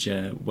huge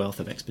wealth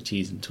of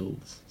expertise and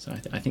tools. So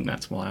I think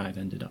that's why I've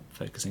ended up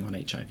focusing on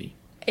HIV.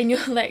 In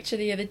your lecture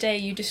the other day,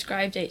 you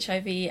described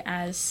HIV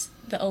as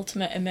the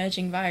ultimate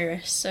emerging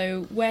virus.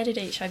 So where did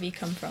HIV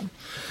come from?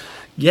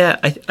 Yeah,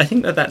 I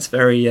think that's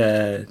very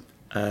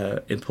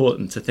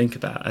important to think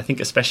about. I think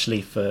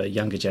especially for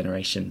younger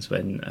generations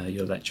when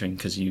you're lecturing,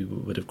 because you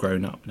would have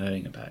grown up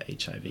knowing about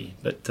HIV.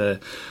 But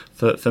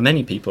for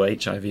many people,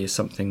 HIV is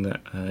something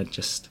that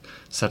just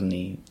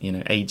suddenly,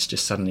 AIDS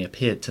just suddenly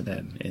appeared to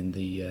them in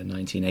the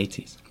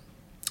 1980s.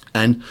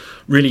 And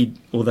really,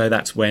 although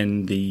that's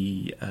when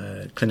the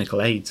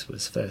clinical AIDS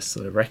was first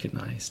sort of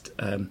recognised,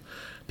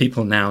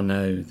 people now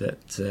know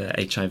that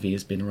HIV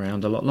has been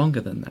around a lot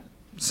longer than that.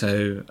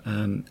 So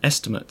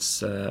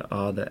estimates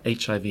are that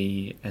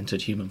HIV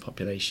entered human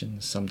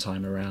populations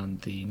sometime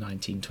around the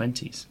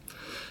 1920s.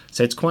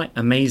 So it's quite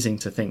amazing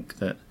to think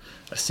that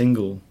a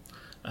single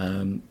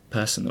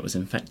person that was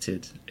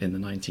infected in the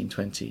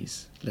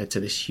 1920s led to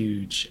this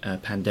huge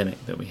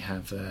pandemic that we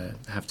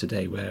have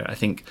today, where I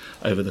think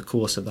over the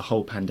course of the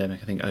whole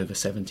pandemic, I think over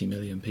 70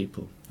 million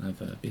people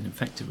have been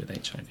infected with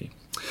HIV.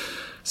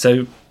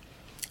 So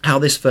how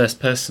this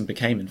first person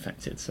became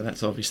infected, so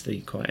that's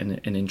obviously quite an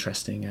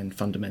interesting and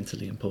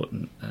fundamentally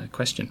important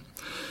question.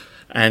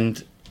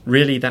 And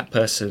really, that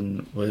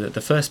person,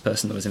 the first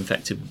person that was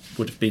infected,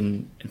 would have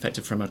been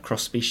infected from a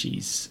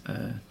cross-species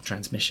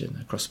transmission,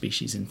 a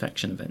cross-species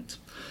infection event.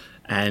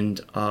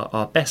 And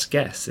our best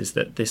guess is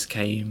that this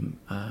came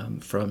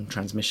from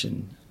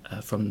transmission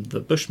from the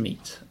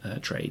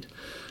bushmeat trade.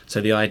 So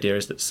the idea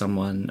is that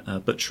someone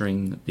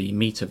butchering the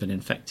meat of an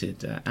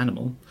infected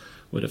animal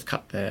would have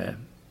cut their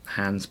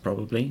hands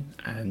probably,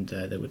 and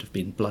there would have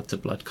been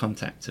blood-to-blood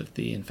contact of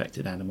the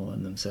infected animal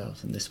and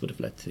themselves, and this would have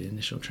led to the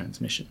initial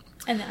transmission.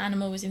 And the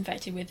animal was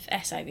infected with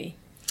SIV?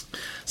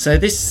 So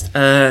this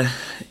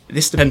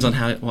depends on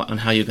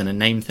how you're going to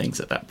name things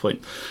at that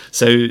point.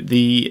 So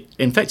the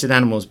infected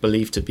animal is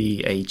believed to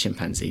be a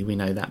chimpanzee. We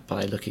know that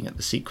by looking at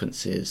the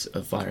sequences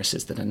of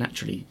viruses that are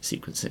naturally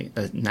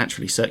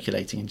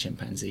circulating in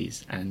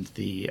chimpanzees and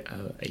the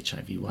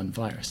HIV-1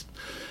 virus.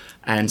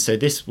 And so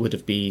this would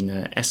have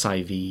been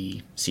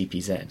SIV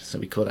CPZ. So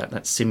we call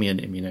that's simian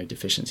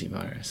immunodeficiency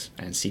virus,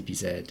 and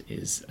CPZ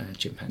is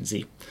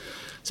chimpanzee.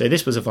 So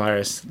this was a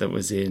virus that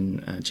was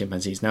in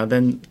chimpanzees. Now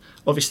then,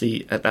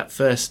 obviously, at that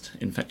first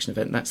infection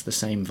event, that's the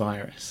same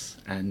virus.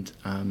 And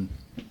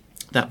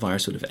that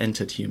virus would have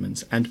entered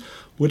humans and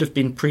would have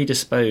been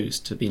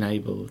predisposed to being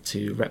able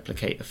to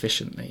replicate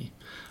efficiently,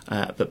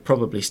 but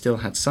probably still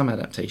had some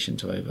adaptation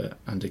to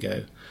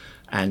undergo.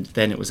 And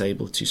then it was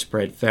able to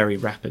spread very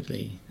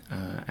rapidly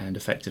and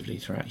effectively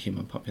throughout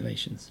human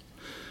populations.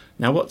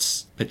 Now,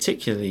 what's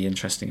particularly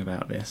interesting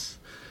about this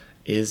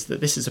is that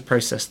this is a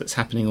process that's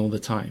happening all the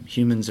time.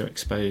 Humans are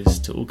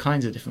exposed to all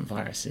kinds of different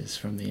viruses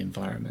from the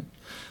environment.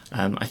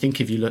 I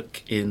think if you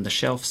look in the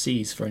shelf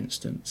seas, for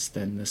instance,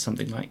 then there's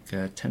something like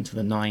 10 to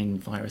the 9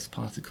 virus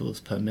particles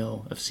per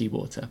mil of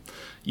seawater.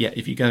 Yet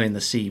if you go in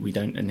the sea, we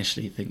don't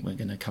initially think we're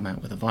going to come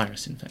out with a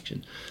virus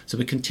infection. So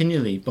we're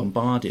continually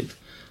bombarded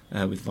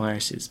with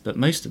viruses, but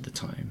most of the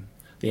time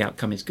the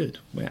outcome is good.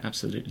 We're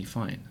absolutely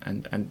fine.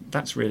 And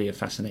that's really a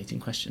fascinating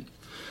question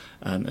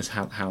as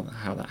how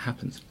that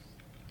happens.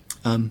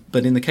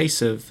 But in the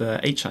case of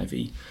HIV,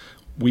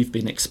 we've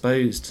been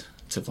exposed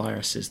to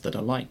viruses that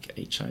are like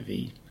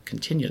HIV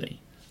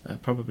continually,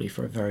 probably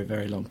for a very,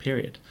 very long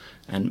period.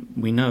 And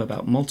we know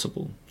about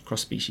multiple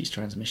cross-species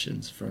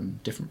transmissions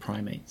from different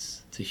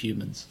primates to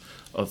humans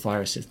of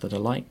viruses that are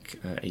like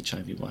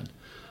HIV-1.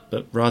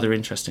 But rather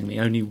interestingly,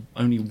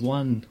 only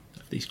one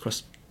of these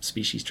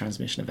cross-species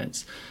transmission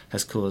events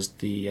has caused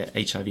the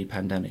HIV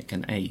pandemic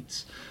and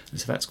AIDS. And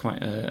so that's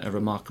quite a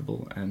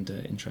remarkable and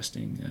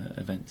interesting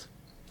event.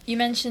 You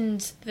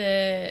mentioned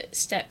the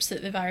steps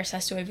that the virus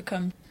has to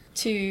overcome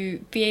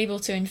to be able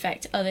to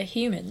infect other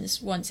humans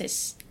once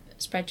it's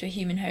spread to a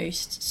human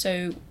host.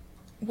 So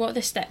what are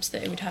the steps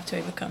that it would have to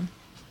overcome?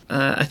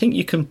 I think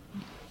you can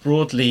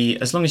broadly,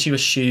 as long as you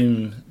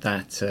assume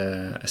that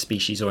a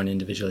species or an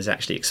individual is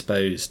actually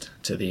exposed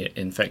to the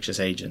infectious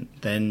agent,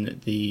 then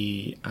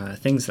the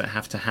things that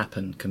have to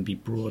happen can be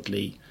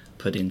broadly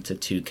put into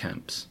two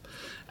camps.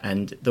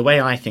 And the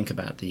way I think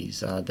about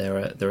these are there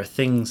are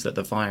things that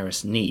the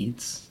virus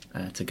needs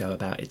to go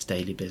about its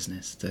daily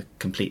business, to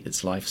complete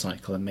its life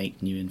cycle and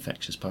make new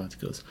infectious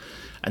particles.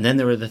 And then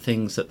there are the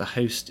things that the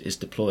host is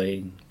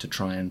deploying to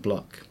try and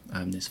block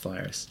this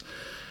virus.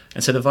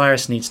 And so the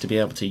virus needs to be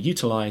able to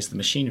utilize the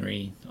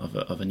machinery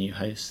of a new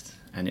host,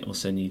 and it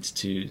also needs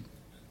to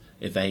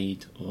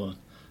evade or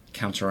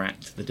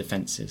counteract the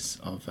defenses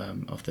of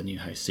the new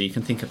host. So you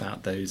can think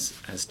about those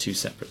as two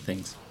separate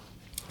things.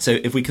 So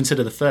if we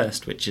consider the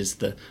first, which is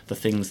the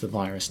things the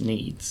virus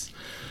needs,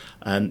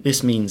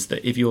 this means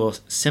that if you're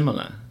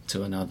similar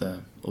to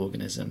another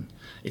organism,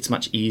 it's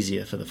much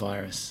easier for the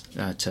virus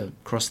to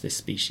cross this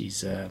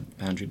species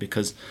boundary,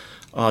 because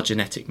our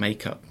genetic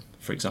makeup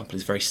for example,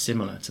 is very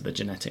similar to the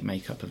genetic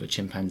makeup of a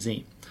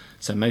chimpanzee.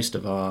 So most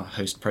of our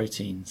host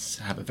proteins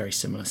have a very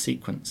similar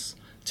sequence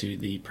to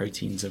the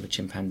proteins of a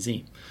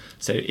chimpanzee.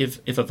 So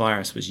if a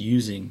virus was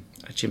using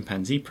a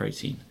chimpanzee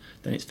protein,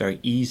 then it's very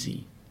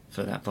easy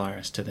for that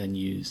virus to then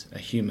use a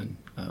human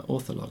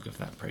ortholog of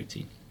that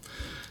protein.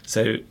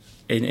 So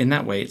in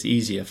that way, it's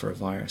easier for a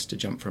virus to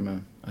jump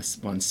from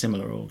one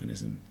similar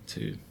organism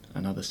to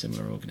another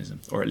similar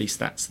organism, or at least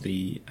that's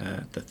the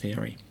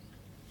theory.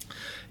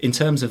 In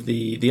terms of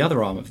the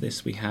other arm of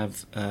this, we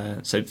have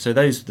so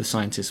those, the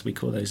scientists, we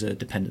call those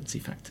dependency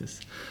factors.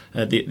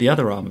 The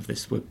other arm of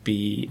this would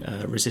be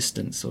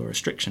resistance or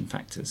restriction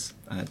factors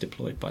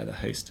deployed by the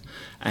host,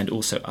 and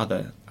also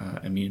other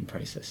immune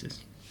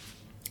processes.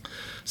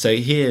 So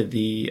here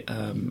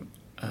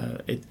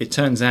it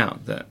turns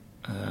out that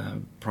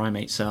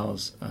primate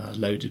cells are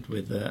loaded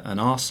with an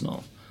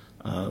arsenal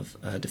of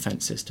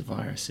defences to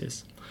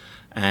viruses.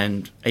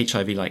 And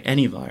HIV, like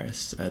any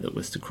virus that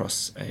was to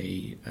cross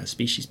a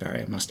species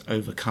barrier, must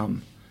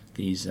overcome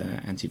these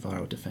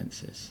antiviral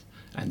defences.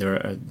 And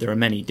there are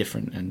many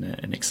different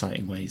and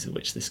exciting ways in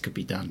which this could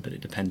be done, but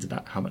it depends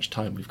about how much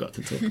time we've got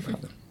to talk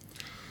about them.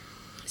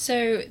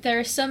 So there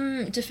are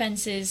some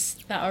defences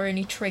that are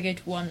only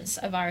triggered once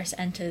a virus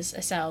enters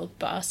a cell,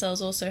 but our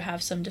cells also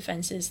have some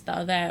defences that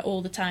are there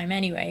all the time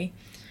anyway,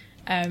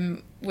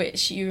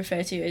 which you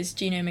refer to as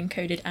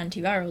genome-encoded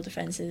antiviral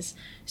defences.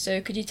 So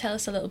could you tell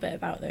us a little bit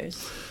about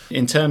those?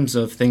 In terms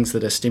of things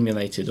that are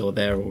stimulated or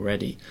there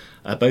already,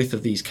 both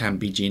of these can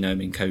be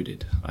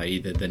genome-encoded, i.e.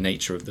 the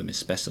nature of them is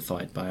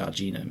specified by our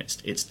genome.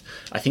 It's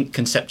I think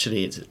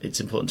conceptually it's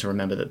important to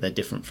remember that they're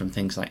different from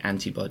things like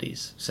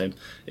antibodies. So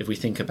if we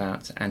think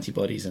about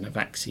antibodies and a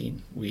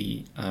vaccine,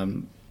 we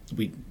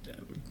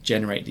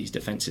generate these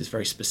defences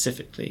very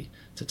specifically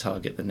to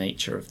target the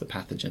nature of the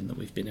pathogen that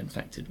we've been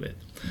infected with.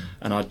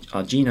 And our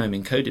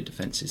genome encoded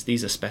defences,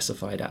 these are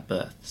specified at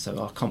birth, so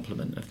our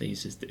complement of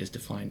these is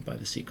defined by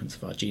the sequence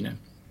of our genome.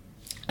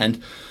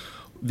 And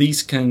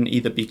these can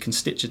either be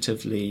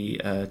constitutively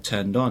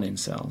turned on in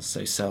cells,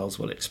 so cells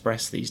will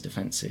express these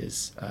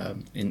defences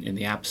in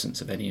the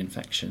absence of any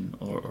infection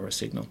or a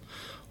signal,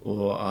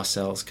 or our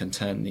cells can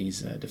turn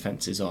these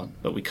defences on,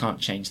 but we can't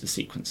change the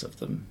sequence of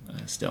them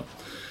still.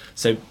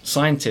 So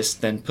scientists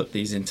then put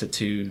these into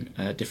two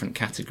different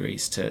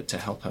categories to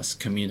help us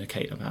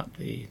communicate about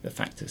the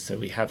factors. So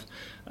we have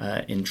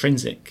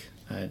intrinsic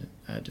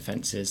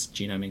defences,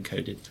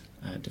 genome-encoded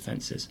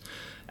defences,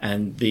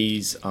 and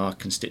these are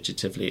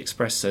constitutively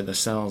expressed, so the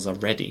cells are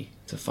ready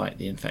to fight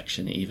the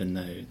infection even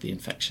though the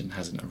infection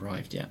hasn't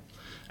arrived yet.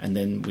 And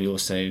then we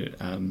also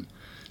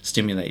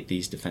stimulate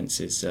these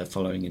defences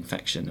following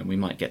infection, and we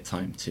might get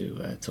time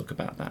to talk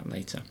about that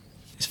later.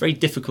 It's very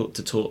difficult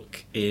to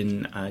talk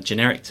in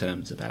generic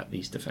terms about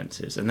these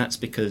defences, and that's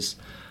because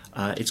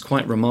it's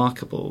quite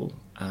remarkable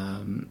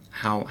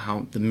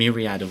how the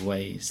myriad of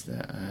ways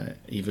that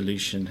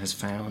evolution has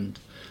found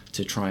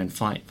to try and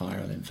fight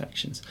viral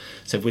infections.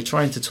 So if we're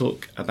trying to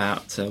talk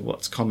about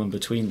what's common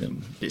between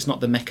them, it's not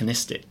the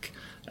mechanistic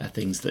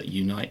things that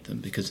unite them,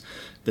 because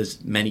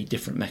there's many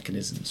different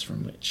mechanisms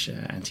from which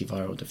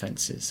antiviral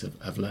defences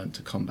have learned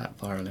to combat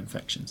viral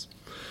infections.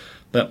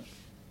 But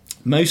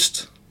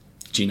most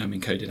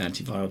genome-encoded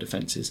antiviral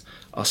defences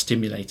are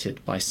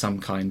stimulated by some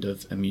kind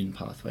of immune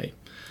pathway.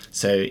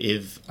 So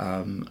if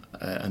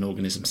an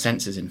organism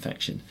senses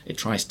infection, it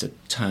tries to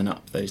turn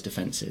up those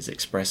defences,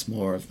 express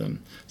more of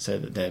them, so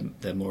that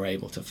they're more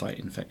able to fight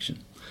infection.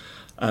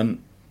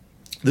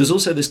 There's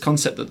also this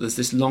concept that there's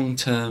this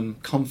long-term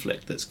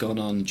conflict that's gone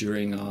on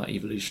during our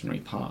evolutionary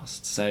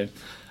past. So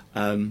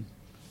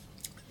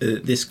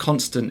this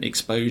constant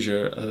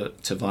exposure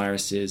to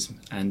viruses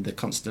and the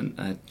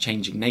constant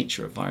changing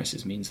nature of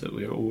viruses means that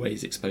we're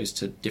always exposed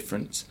to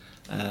different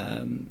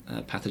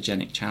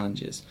pathogenic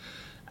challenges.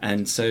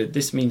 And so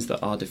this means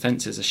that our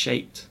defences are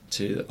shaped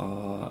to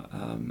our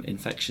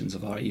infections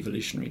of our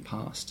evolutionary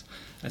past,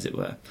 as it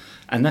were.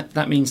 And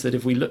that means that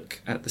if we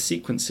look at the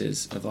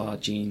sequences of our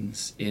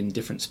genes in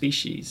different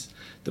species,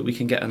 that we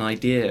can get an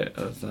idea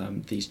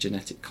of these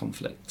genetic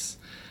conflicts.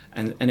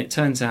 And it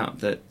turns out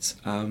that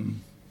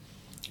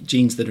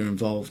genes that are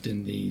involved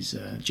in these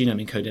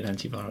genome-encoded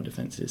antiviral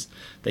defences,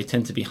 they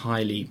tend to be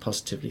highly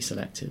positively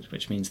selected,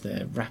 which means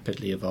they're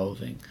rapidly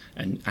evolving,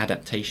 and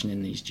adaptation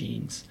in these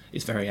genes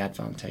is very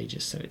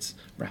advantageous, so it's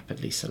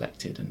rapidly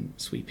selected and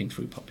sweeping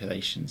through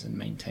populations and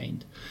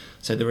maintained.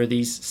 So there are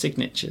these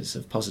signatures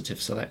of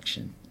positive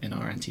selection in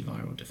our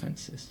antiviral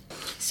defences.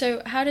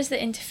 So how does the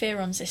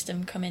interferon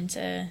system come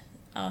into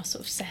our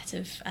sort of set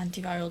of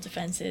antiviral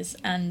defences,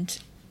 and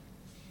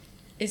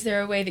is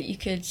there a way that you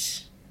could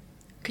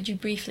you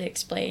briefly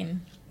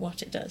explain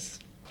what it does?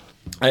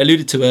 I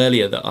alluded to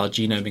earlier that our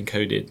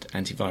genome-encoded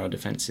antiviral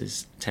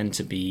defences tend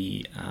to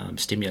be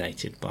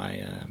stimulated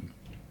by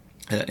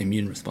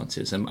immune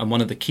responses, and one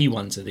of the key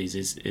ones of these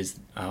is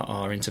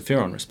our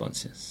interferon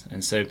responses.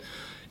 And so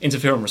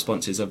interferon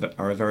responses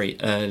are a very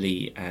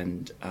early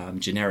and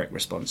generic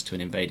response to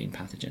an invading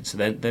pathogen. So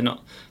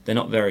they're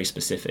not very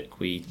specific.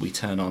 We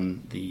turn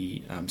on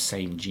the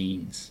same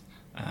genes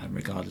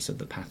regardless of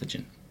the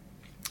pathogen.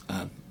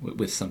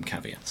 with some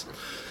caveats.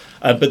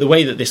 But the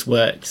way that this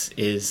works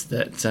is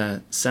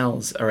that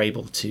cells are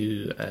able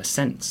to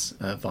sense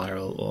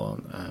viral or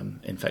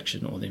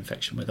infection or the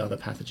infection with other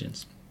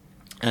pathogens.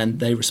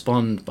 And they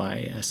respond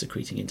by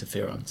secreting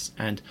interferons.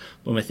 And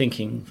when we're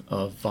thinking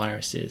of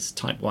viruses,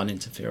 type 1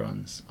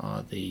 interferons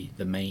are the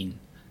main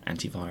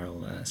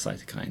antiviral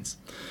cytokines.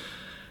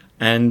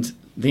 And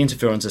the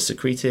interferons are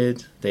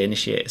secreted, they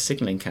initiate a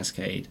signaling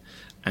cascade,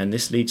 and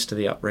this leads to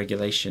the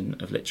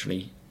upregulation of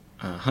literally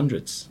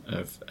hundreds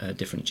of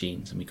different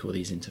genes, and we call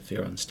these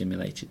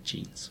interferon-stimulated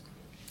genes.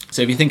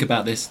 So if you think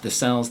about this, the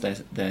cells,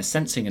 they're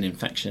sensing an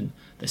infection,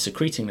 they're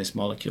secreting this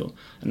molecule,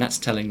 and that's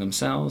telling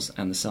themselves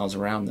and the cells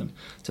around them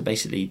to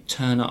basically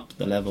turn up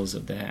the levels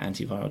of their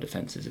antiviral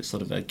defenses. It's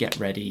sort of a get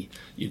ready,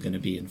 you're going to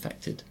be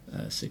infected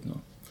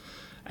signal.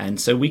 And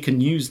so we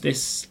can use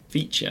this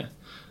feature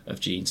of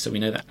genes, so we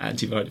know that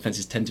antiviral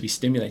defenses tend to be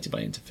stimulated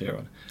by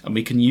interferon, and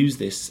we can use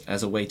this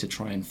as a way to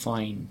try and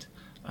find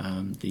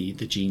the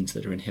genes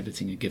that are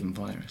inhibiting a given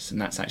virus.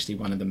 And that's actually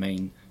one of the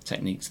main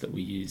techniques that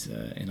we use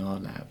in our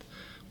lab.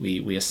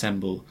 We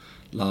assemble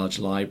large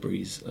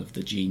libraries of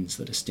the genes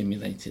that are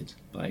stimulated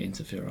by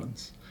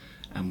interferons,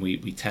 and we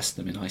test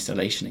them in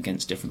isolation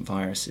against different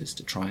viruses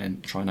to try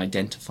and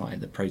identify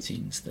the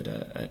proteins that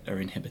are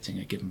inhibiting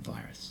a given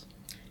virus.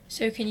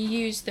 So can you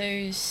use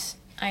those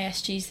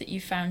ISGs that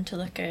you found to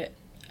look at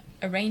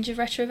a range of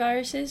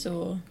retroviruses,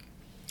 or?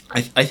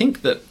 I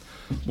think that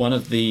one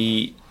of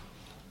the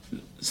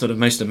sort of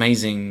most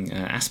amazing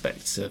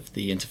aspects of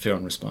the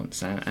interferon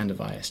response and of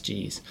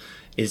ISGs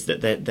is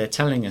that they're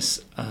telling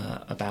us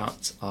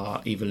about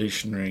our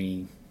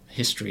evolutionary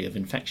history of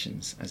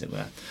infections, as it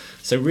were.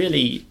 So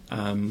really,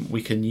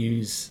 we can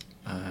use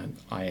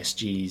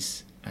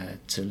ISGs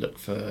to look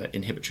for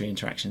inhibitory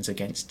interactions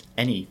against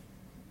any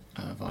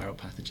viral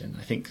pathogen,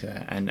 I think,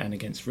 and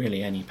against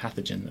really any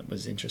pathogen that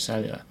was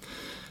intracellular.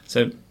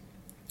 So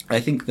I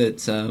think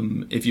that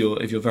if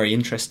you're very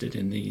interested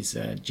in these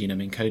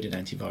genome-encoded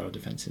antiviral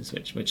defenses,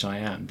 which I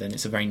am, then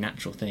it's a very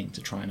natural thing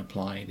to try and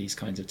apply these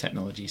kinds of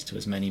technologies to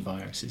as many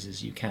viruses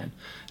as you can.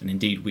 And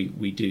indeed,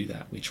 we do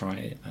that. We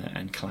try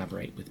and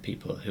collaborate with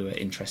people who are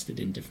interested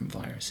in different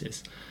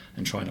viruses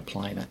and try and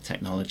apply that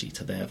technology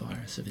to their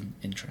virus of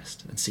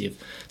interest and see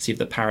if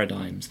the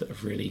paradigms that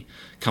have really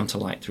come to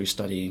light through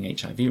studying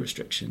HIV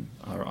restriction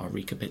are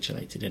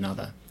recapitulated in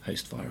other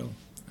host viral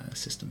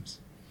systems.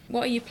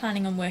 What are you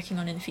planning on working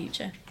on in the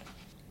future?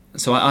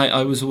 So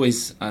I was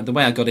always, the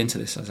way I got into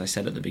this, as I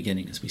said at the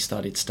beginning, is we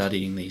started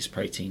studying these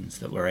proteins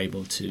that were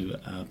able to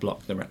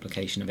block the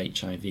replication of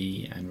HIV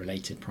and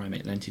related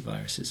primate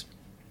lentiviruses.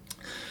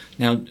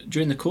 Now,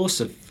 during the course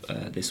of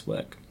this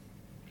work,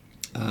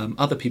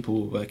 other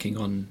people were working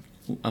on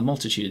a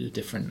multitude of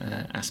different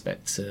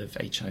aspects of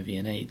HIV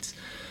and AIDS,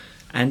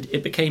 and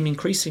it became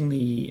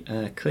increasingly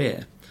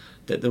clear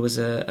that there was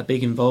a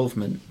big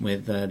involvement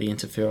with the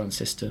interferon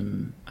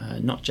system,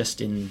 not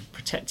just in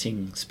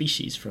protecting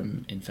species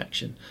from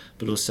infection,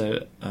 but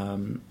also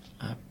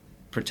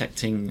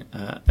protecting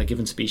a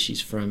given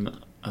species from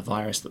a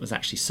virus that was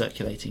actually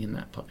circulating in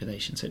that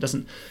population. So it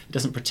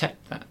doesn't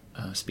protect that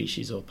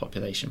species or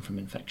population from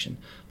infection,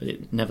 but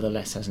it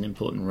nevertheless has an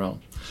important role.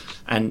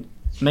 And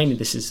mainly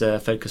this is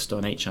focused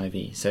on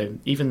HIV. So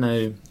even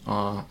though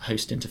our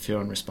host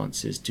interferon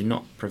responses do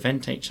not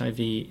prevent HIV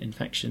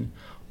infection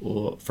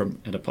or from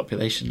at a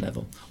population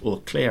level,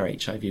 or clear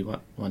HIV-1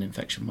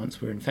 infection once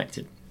we're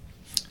infected,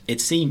 it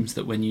seems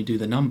that when you do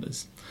the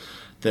numbers,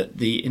 that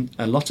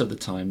a lot of the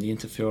time the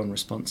interferon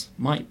response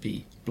might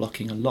be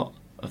blocking a lot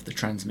of the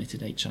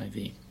transmitted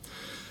HIV.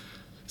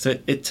 So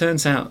it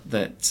turns out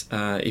that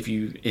if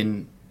you,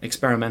 in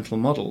experimental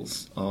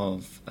models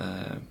of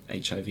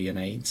HIV and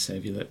AIDS, so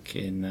if you look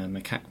in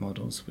macaque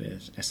models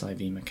with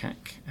SIV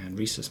macaque and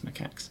rhesus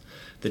macaques,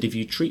 that if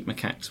you treat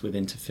macaques with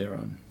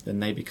interferon,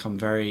 then they become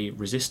very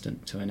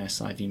resistant to an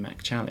SIV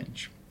mac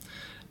challenge.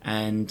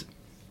 And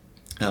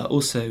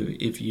also,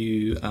 if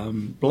you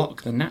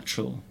block the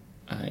natural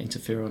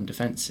interferon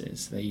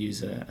defenses, they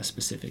use a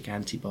specific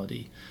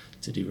antibody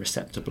to do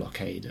receptor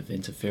blockade of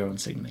interferon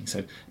signaling.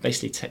 So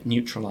basically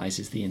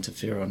neutralizes the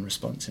interferon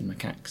response in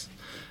macaques.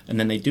 And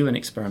then they do an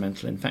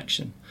experimental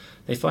infection.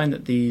 They find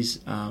that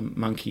these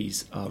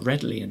monkeys are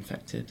readily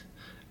infected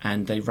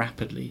and they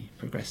rapidly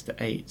progress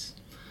to AIDS.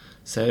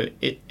 So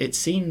it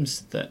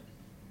seems that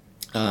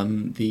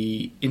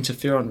the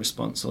interferon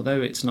response,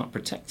 although it's not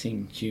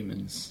protecting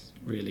humans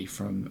really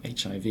from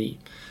HIV,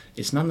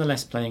 it's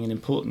nonetheless playing an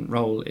important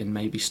role in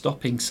maybe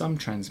stopping some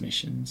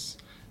transmissions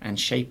and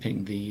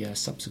shaping the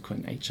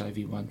subsequent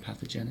HIV-1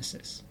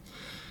 pathogenesis.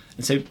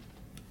 And so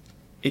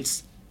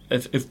it's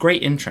of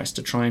great interest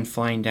to try and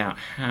find out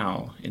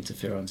how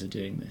interferons are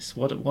doing this.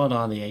 What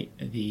are the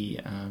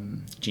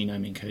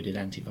genome-encoded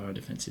antiviral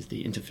defenses,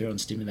 the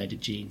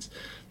interferon-stimulated genes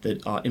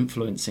that are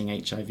influencing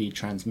HIV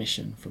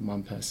transmission from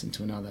one person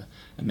to another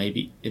and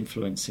maybe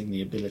influencing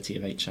the ability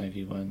of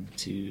HIV-1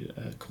 to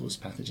cause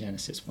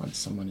pathogenesis once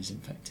someone is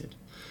infected.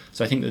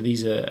 So I think that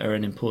these are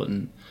an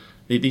important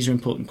these are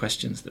important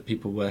questions that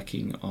people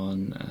working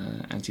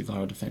on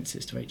antiviral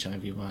defences to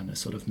HIV-1 are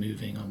sort of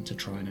moving on to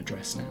try and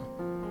address now.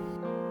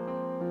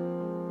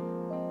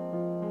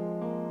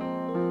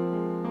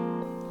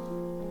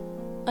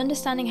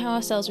 Understanding how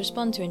our cells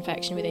respond to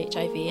infection with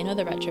HIV and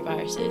other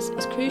retroviruses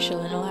is crucial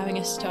in allowing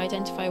us to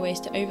identify ways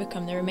to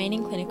overcome the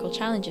remaining clinical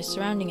challenges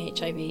surrounding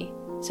HIV,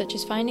 such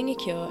as finding a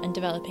cure and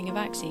developing a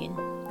vaccine.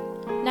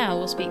 Now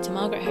we'll speak to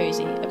Margaret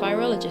Hosey, a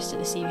virologist at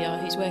the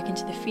CVR who's worked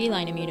into the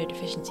feline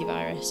immunodeficiency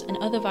virus and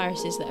other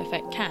viruses that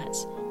affect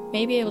cats,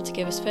 may be able to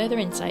give us further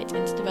insight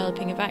into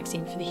developing a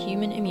vaccine for the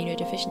human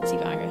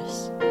immunodeficiency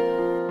virus.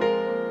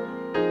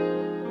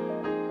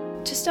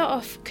 To start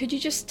off, could you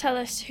just tell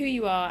us who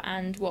you are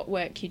and what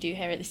work you do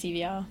here at the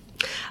CVR?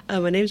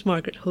 My name's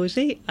Margaret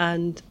Hosey,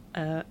 and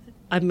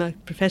I'm a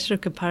Professor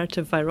of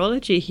Comparative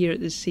Virology here at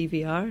the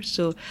CVR,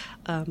 so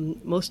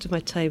most of my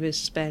time is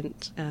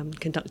spent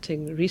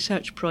conducting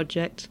research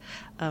projects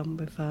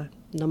with a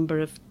number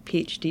of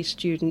PhD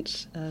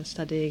students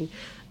studying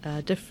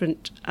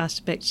different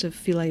aspects of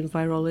feline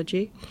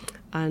virology.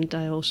 And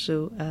I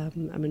also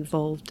am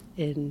involved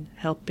in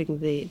helping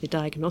the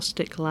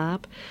diagnostic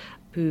lab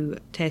who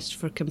test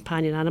for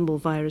companion animal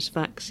virus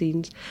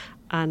vaccines,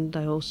 and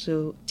I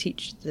also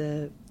teach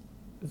the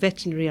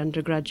veterinary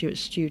undergraduate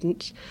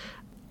students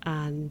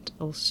and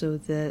also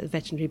the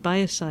veterinary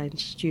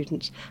bioscience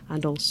students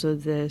and also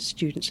the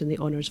students in the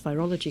honours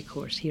virology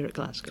course here at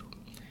Glasgow.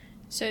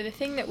 So the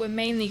thing that we're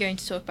mainly going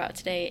to talk about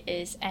today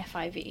is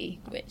FIV,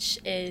 which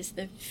is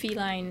the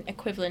feline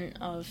equivalent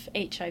of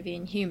HIV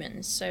in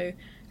humans. So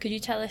could you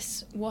tell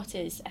us what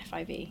is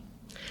FIV?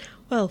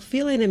 Well,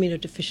 feline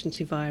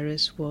immunodeficiency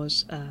virus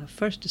was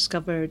first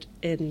discovered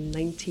in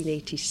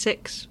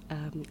 1986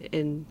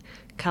 in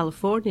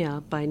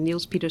California by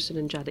Niels Petersen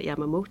and Janet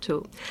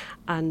Yamamoto,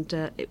 and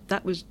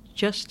that was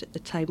just at the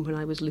time when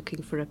I was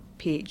looking for a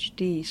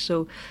PhD.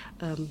 So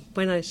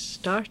when I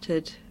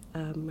started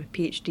my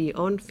PhD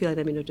on feline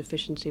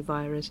immunodeficiency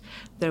virus,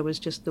 there was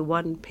just the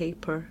one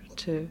paper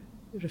to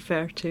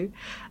refer to,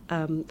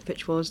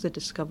 which was the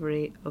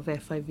discovery of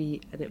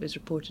FIV, and it was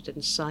reported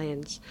in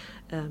Science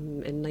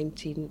in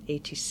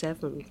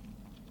 1987.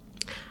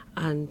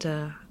 And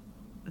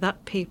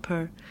that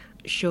paper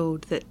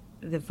showed that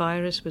the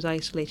virus was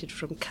isolated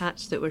from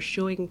cats that were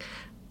showing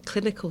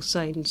clinical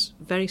signs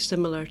very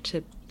similar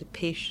to the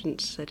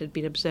patients that had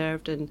been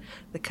observed in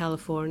the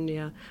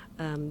California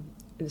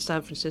in the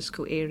San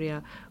Francisco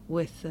area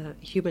with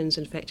humans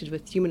infected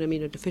with human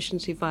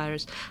immunodeficiency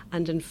virus.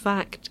 And in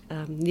fact,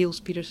 Niels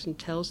Petersen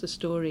tells the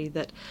story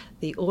that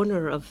the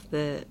owner of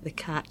the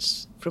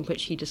cats from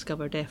which he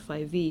discovered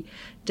FIV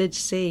did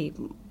say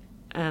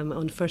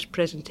on first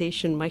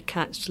presentation, my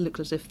cats look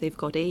as if they've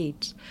got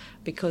AIDS,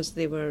 because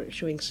they were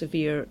showing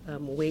severe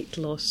weight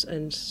loss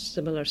and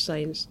similar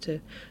signs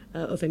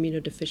of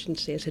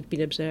immunodeficiency as had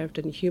been observed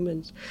in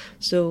humans.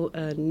 So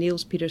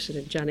Niels Petersen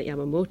and Janet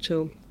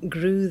Yamamoto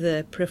grew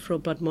the peripheral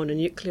blood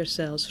mononuclear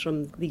cells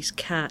from these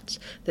cats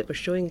that were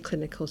showing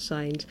clinical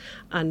signs,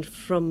 and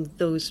from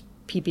those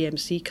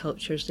PBMC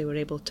cultures they were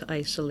able to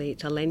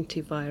isolate a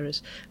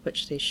lentivirus,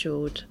 which they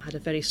showed had a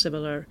very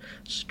similar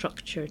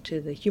structure to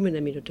the human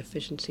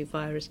immunodeficiency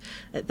virus.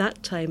 At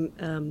that time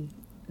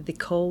they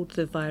called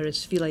the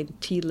virus feline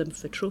T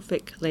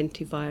lymphotrophic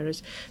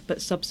lentivirus,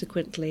 but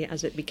subsequently,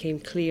 as it became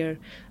clear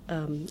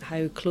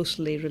how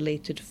closely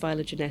related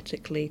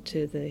phylogenetically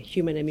to the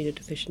human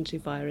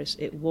immunodeficiency virus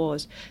it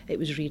was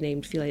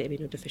renamed feline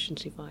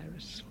immunodeficiency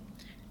virus.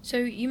 So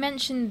you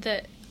mentioned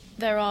that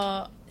there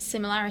are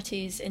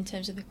similarities in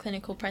terms of the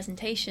clinical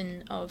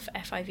presentation of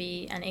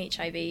FIV and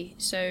HIV.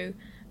 So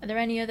are there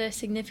any other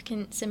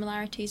significant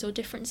similarities or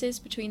differences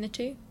between the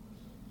two?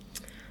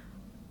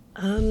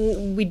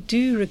 We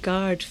do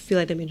regard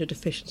feline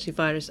immunodeficiency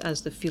virus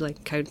as the feline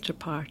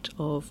counterpart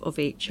of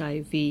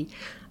HIV.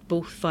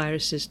 Both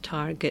viruses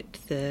target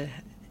the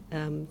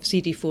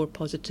CD4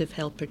 positive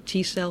helper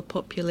T cell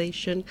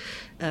population,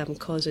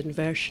 cause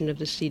inversion of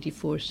the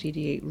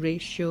CD4-CD8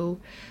 ratio.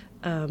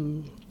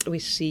 We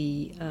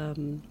see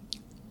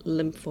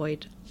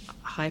lymphoid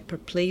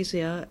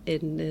hyperplasia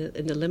in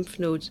the lymph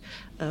nodes.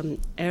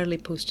 Early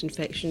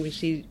post-infection, we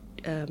see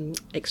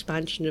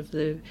expansion of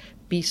the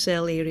B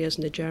cell areas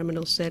in the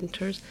germinal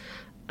centres,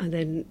 and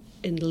then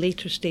in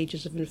later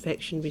stages of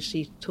infection we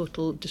see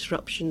total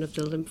disruption of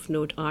the lymph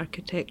node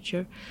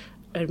architecture.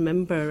 I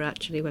remember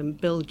actually when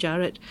Bill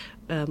Jarrett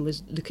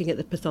was looking at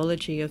the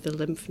pathology of the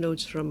lymph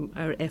nodes from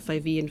our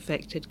FIV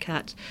infected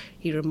cats,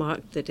 he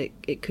remarked that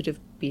it could have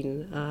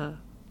been a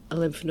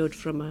lymph node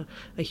from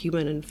a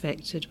human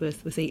infected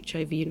with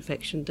HIV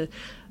infection.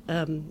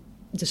 The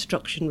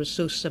destruction was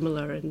so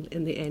similar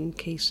in the end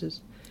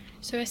cases.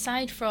 So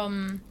aside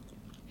from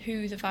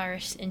who the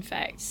virus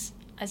infects,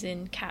 as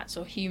in cats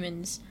or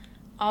humans,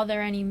 are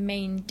there any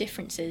main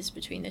differences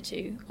between the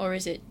two, or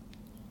is it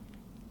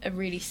a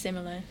really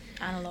similar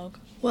analogue?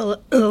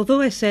 Well,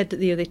 although I said that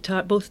they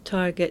both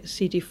target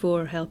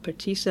CD4 helper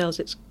T cells,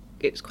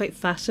 it's quite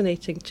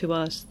fascinating to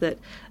us that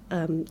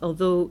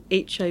although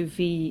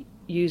HIV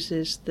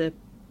uses the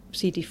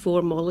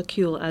CD4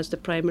 molecule as the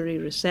primary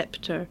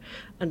receptor,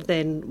 and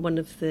then one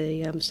of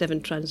the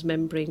 7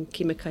 transmembrane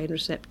chemokine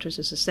receptors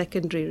as a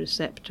secondary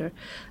receptor.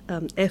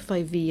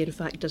 FIV, in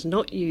fact, does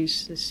not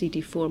use the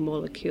CD4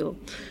 molecule.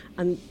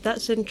 And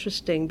that's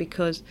interesting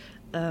because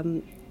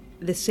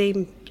the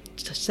same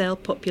cell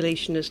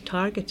population is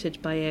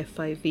targeted by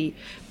FIV,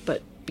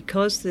 but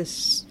because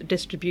this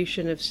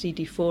distribution of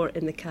CD4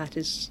 in the cat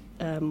is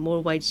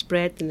more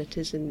widespread than it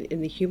is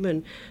in the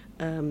human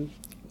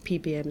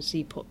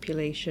PBMC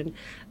population,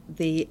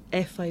 the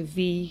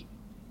FIV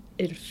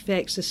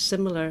infects a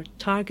similar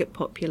target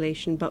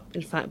population, but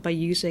in fact by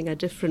using a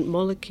different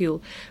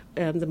molecule.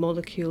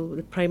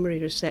 The primary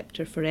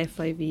receptor for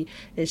FIV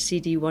is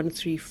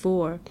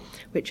CD134,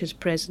 which is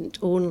present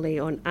only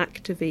on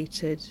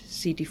activated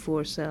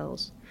CD4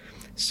 cells.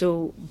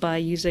 So by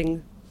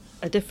using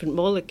a different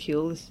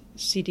molecule,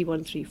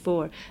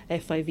 CD134,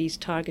 FIV is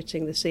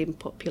targeting the same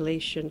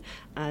population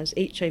as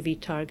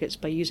HIV targets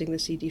by using the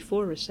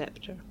CD4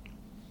 receptor.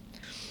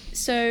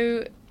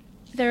 So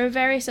there are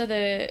various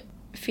other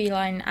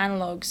feline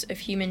analogues of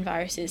human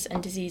viruses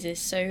and diseases.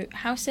 So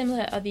how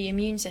similar are the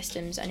immune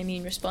systems and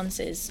immune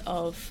responses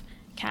of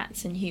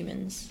cats and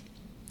humans?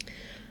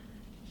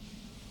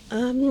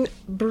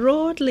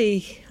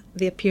 Broadly,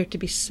 they appear to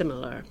be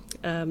similar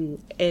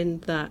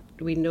in that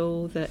we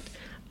know that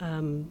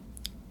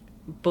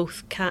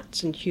both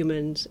cats and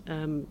humans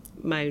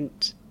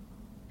mount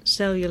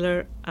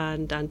cellular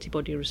and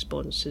antibody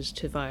responses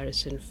to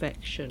virus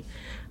infection.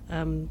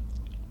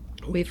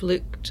 We've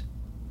looked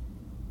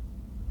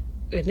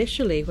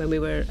initially, when we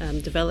were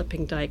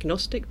developing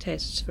diagnostic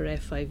tests for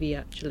FIV,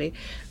 actually,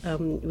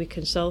 we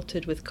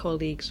consulted with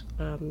colleagues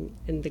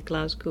in the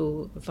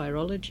Glasgow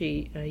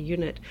virology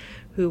unit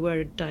who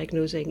were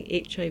diagnosing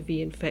HIV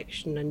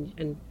infection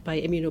and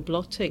by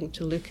immunoblotting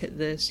to look at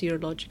the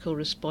serological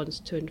response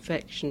to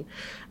infection.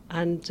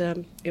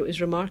 And it was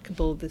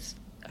remarkable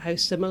how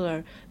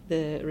similar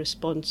the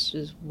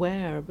responses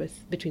were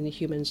between the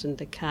humans and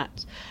the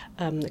cats.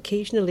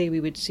 Occasionally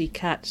we would see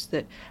cats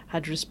that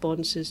had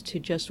responses to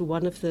just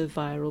one of the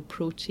viral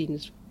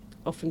proteins,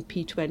 often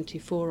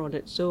P24 on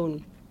its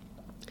own.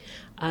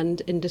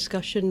 And in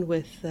discussion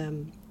with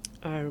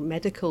our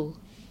medical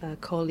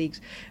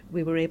colleagues,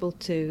 we were able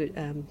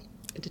to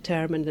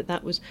determine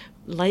that was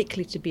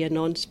likely to be a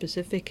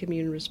non-specific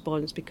immune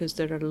response because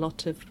there are a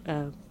lot of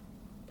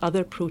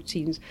other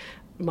proteins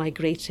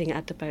migrating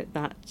at about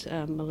that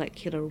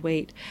molecular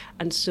weight,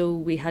 and so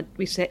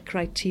we set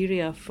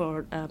criteria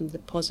for the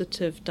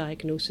positive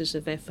diagnosis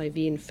of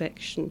FIV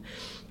infection,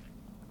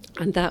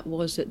 and that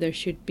was that there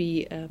should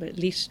be at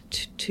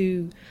least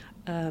 2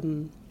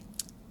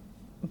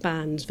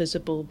 bands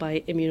visible by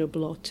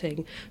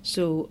immunoblotting.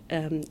 So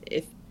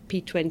if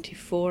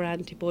P24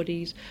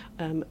 antibodies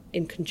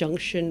in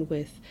conjunction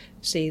with,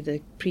 say,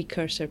 the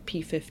precursor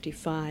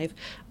P55,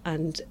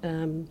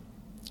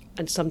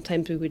 and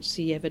sometimes we would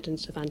see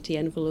evidence of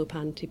anti-envelope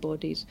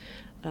antibodies,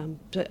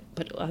 but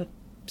a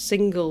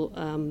single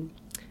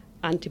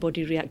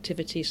antibody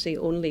reactivity, say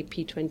only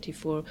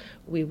P24,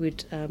 we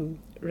would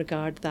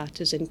regard that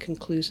as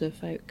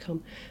inconclusive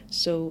outcome.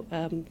 So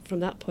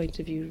from that point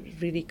of view,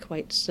 really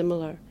quite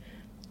similar.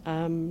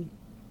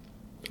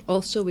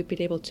 Also, we've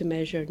been able to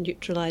measure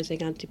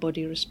neutralizing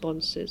antibody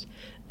responses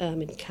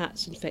in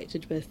cats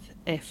infected with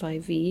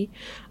FIV,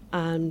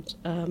 and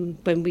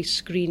when we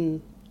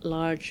screen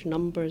large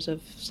numbers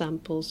of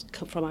samples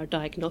from our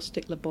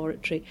diagnostic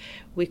laboratory,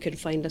 we can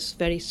find a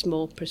very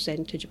small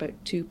percentage, about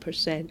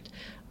 2%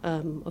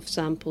 of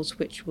samples,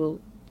 which will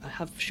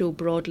show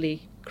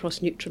broadly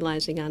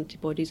cross-neutralizing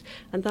antibodies,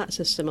 and that's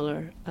a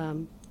similar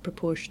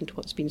proportion to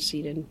what's been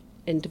seen in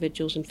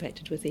individuals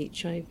infected with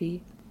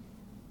HIV.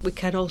 We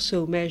can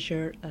also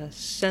measure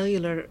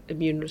cellular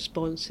immune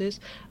responses,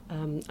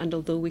 and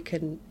although we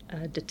can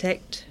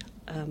detect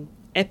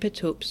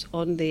epitopes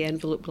on the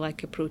envelope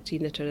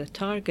glycoprotein that are the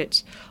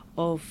targets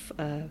of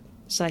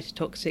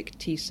cytotoxic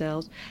T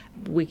cells,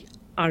 we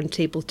aren't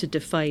able to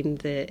define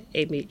the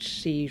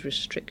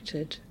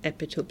MHC-restricted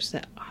epitopes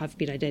that have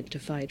been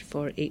identified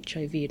for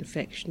HIV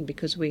infection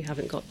because we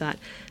haven't got that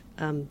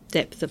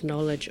depth of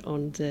knowledge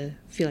on the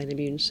feline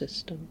immune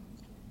system.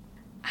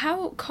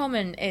 How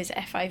common is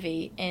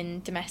FIV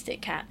in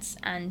domestic cats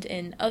and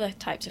in other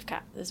types of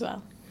cats as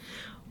well?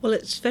 Well,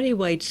 it's very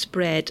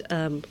widespread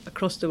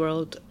across the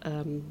world.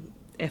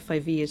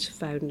 FIV is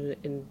found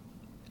in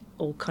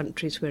all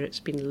countries where it's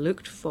been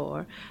looked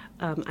for,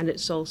 and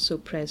it's also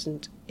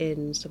present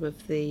in some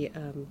of the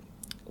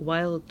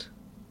wild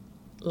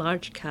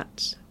large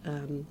cats,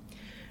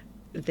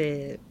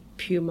 the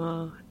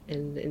puma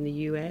in the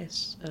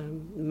US,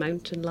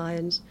 mountain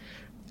lions.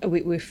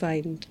 We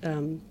find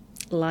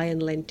lion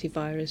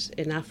lentivirus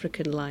in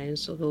African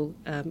lions, although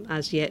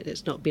as yet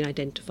it's not been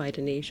identified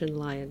in Asian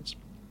lions.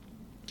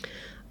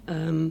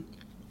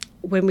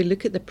 When we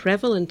look at the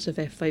prevalence of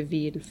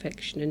FIV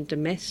infection in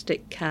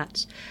domestic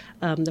cats,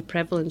 the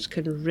prevalence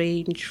can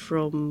range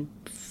from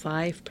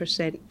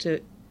 5% to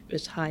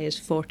as high as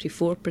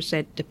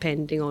 44%,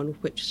 depending on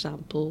which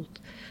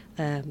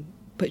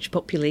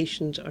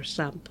populations are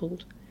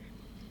sampled.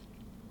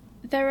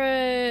 there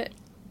are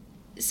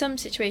some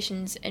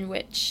situations in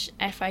which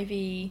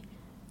FIV,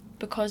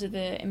 because of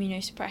the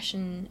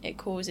immunosuppression it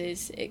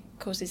causes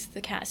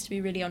the cats to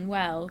be really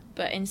unwell,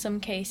 but in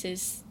some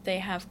cases they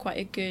have quite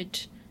a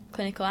good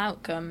clinical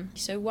outcome.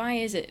 So why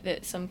is it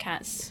that some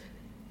cats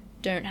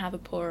don't have a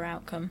poorer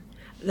outcome?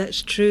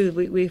 That's true.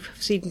 We've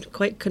seen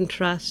quite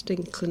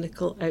contrasting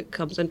clinical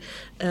outcomes, and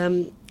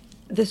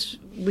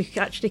we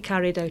actually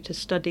carried out a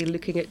study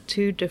looking at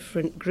 2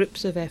 different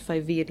groups of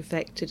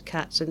FIV-infected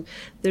cats, and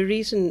the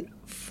reason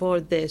for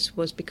this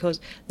was because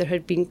there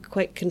had been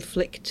quite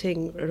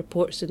conflicting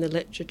reports in the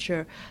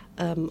literature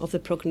of the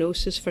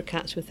prognosis for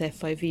cats with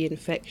FIV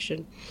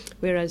infection,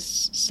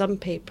 whereas some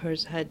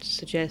papers had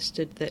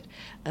suggested that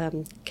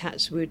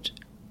cats would,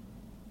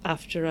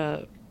 after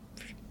a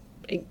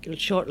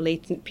short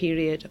latent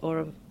period or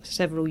a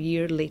several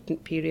year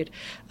latent period,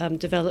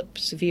 develop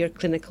severe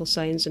clinical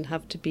signs and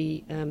have to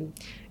be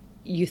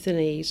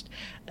euthanized.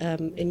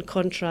 In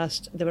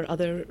contrast, there were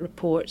other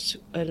reports,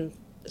 and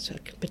so I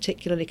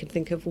particularly can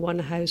think of one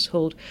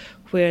household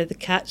where the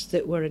cats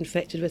that were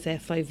infected with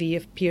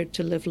FIV appeared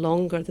to live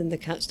longer than the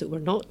cats that were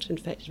not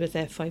infected with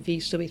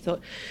FIV. So we thought,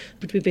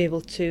 would we be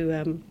able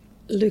to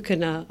look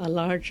in a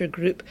larger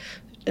group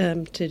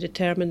to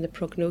determine the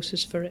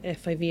prognosis for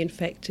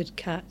FIV-infected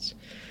cats?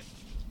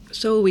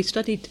 So we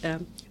studied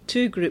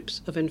 2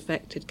 groups of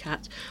infected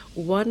cats.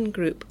 One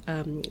group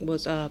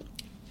was a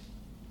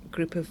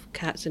group of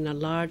cats in a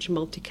large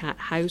multi-cat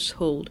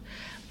household,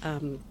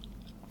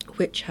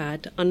 which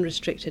had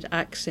unrestricted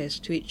access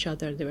to each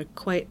other. They were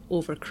quite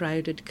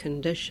overcrowded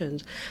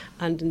conditions.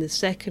 And in the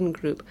second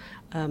group,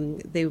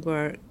 they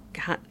were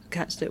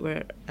cats that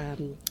were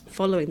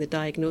following the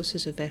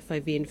diagnosis of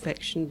FIV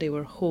infection. They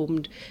were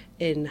homed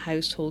in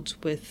households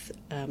with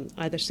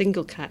either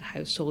single cat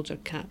households or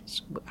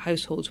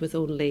households with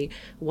only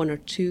 1 or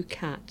 2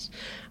 cats.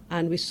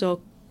 And we saw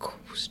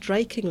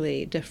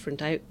strikingly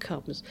different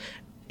outcomes.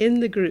 In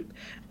the group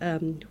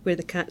where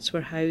the cats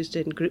were housed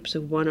in groups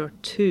of 1 or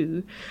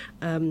 2,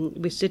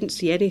 we didn't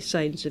see any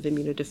signs of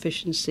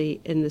immunodeficiency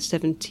in the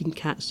 17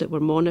 cats that were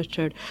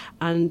monitored,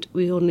 and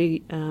we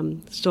only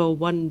saw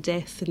 1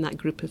 death in that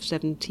group of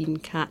 17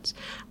 cats.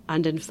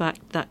 And in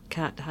fact, that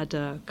cat had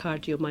a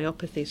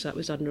cardiomyopathy, so that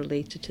was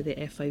unrelated to the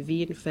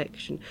FIV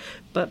infection.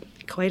 But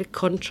quite a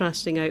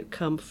contrasting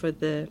outcome for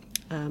the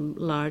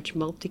large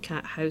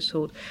multi-cat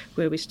household,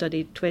 where we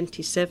studied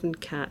 27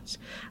 cats,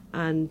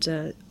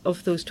 and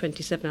of those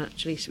 27,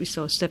 actually, we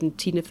saw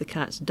 17 of the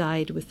cats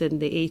died within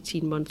the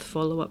 18-month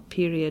follow-up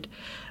period.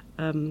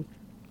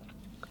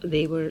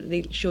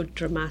 They showed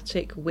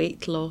dramatic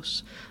weight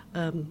loss,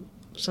 some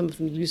of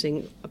them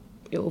losing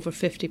over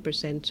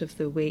 50% of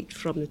the weight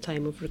from the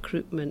time of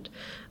recruitment,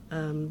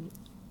 and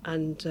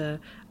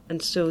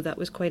so that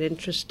was quite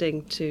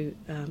interesting to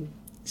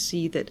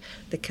see that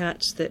the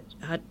cats that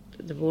had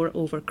the more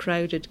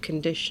overcrowded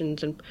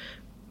conditions, and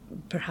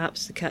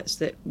perhaps the cats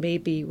that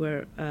maybe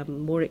were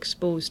more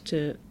exposed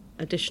to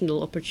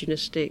additional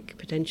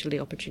potentially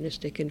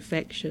opportunistic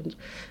infections,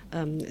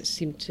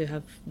 seemed to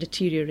have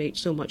deteriorate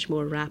so much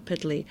more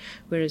rapidly,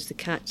 whereas the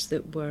cats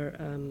that were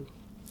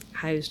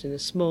housed in the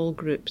small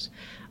groups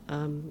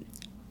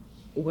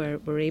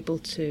were able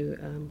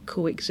to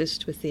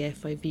coexist with the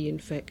FIV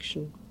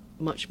infection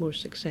much more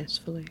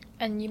successfully.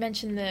 And you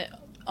mentioned the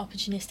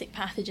opportunistic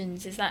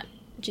pathogens.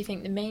 Do you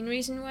think the main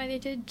reason why they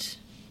did,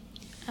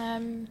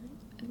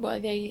 why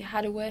they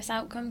had a worse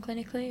outcome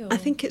clinically? Or? I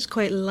think it's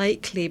quite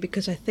likely,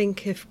 because I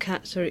think if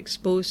cats are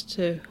exposed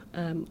to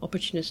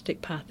opportunistic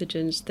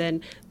pathogens,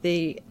 then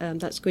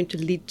that's going to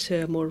lead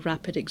to a more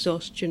rapid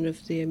exhaustion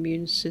of the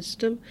immune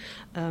system,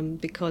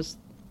 because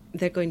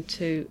they're going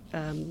to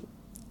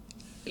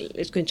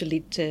it's going to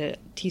lead to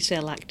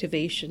T-cell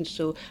activation,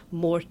 so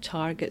more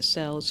target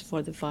cells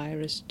for the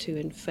virus to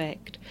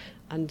infect,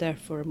 and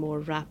therefore a more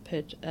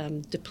rapid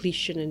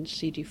depletion in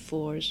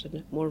CD4s and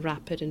a more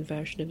rapid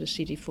inversion of the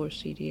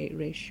CD4-CD8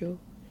 ratio.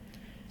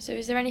 So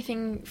is there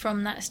anything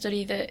from that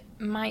study that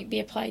might be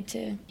applied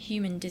to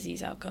human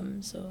disease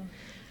outcomes? Or?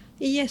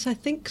 Yes, I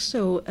think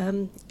so.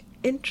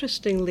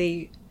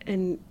 Interestingly,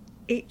 in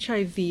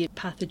HIV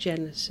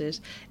pathogenesis,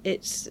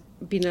 it's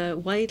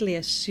been widely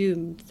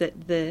assumed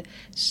that the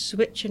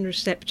switch in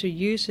receptor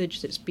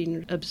usage that's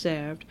been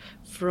observed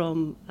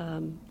from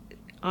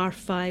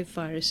R5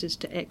 viruses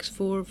to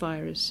X4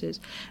 viruses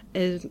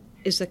is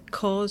the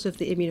cause of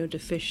the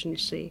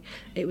immunodeficiency.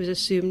 It was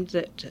assumed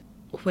that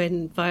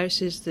when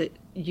viruses that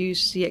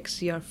use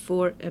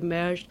CXCR4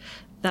 emerged,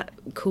 that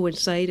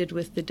coincided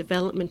with the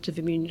development of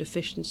immune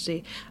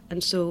deficiency,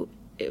 and so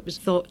it was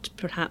thought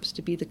perhaps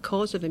to be the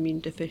cause of immune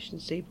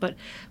deficiency. But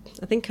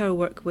I think our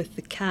work with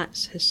the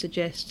cats has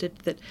suggested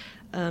that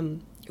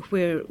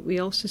where we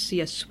also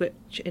see a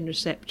switch in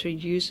receptor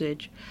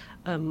usage,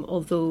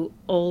 although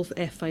all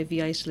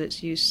FIV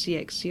isolates use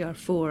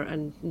CXCR4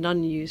 and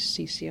none use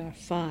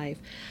CCR5,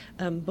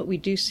 but we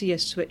do see a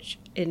switch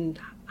in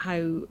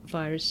how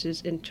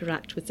viruses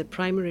interact with the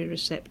primary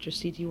receptor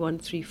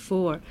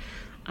CD134.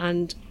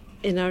 And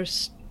in our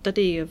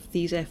study of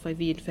these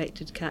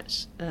FIV-infected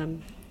cats,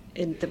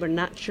 that were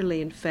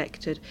naturally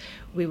infected,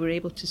 we were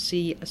able to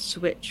see a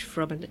switch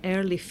from an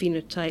early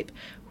phenotype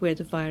where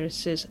the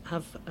viruses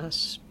have a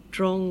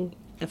strong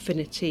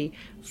affinity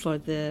for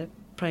the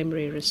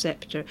primary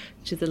receptor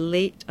to the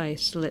late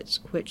isolates,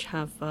 which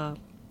have a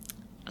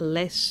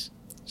less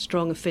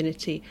strong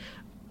affinity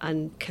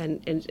and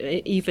can,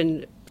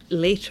 even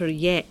later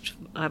yet,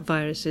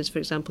 viruses, for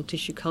example,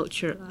 tissue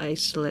culture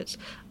isolates,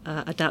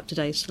 adapted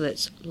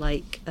isolates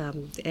like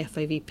the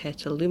FIV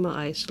Petaluma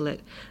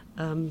isolate,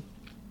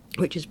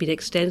 which has been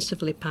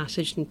extensively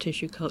passaged in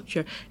tissue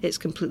culture. It's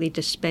completely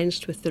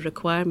dispensed with the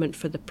requirement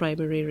for the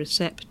primary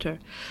receptor.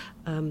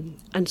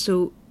 And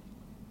so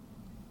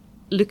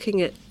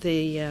looking at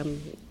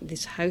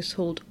this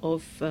household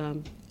of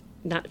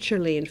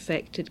naturally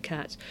infected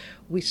cats,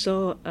 we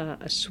saw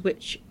a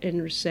switch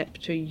in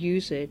receptor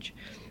usage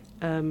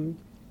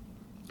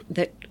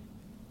that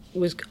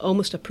was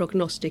almost a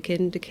prognostic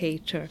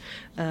indicator,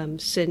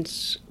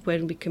 since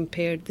when we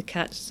compared the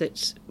cats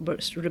that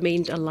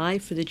remained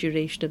alive for the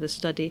duration of the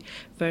study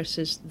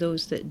versus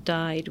those that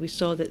died, we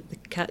saw that the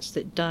cats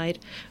that died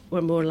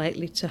were more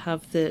likely to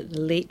have the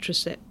late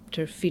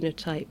receptor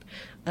phenotype,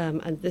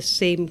 and the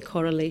same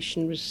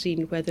correlation was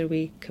seen whether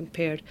we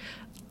compared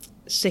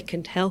sick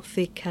and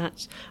healthy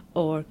cats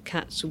or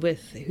cats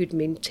who'd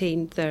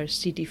maintained their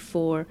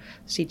CD4,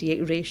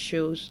 CD8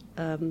 ratios,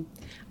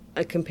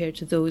 compared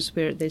to those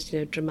where there's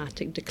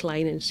dramatic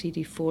decline in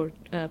CD4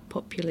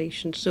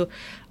 population. So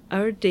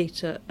our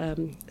data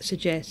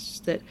suggests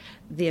that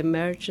the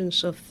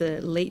emergence of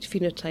the late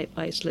phenotype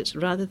isolates,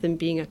 rather than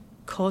being a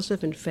cause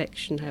of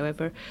infection,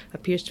 however,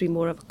 appears to be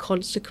more of a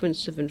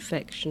consequence of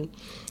infection,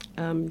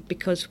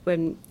 because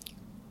when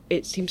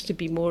it seems to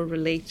be more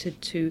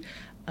related to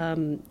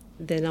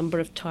the number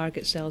of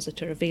target cells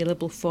that are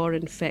available for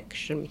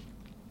infection.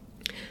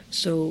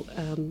 So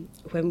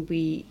when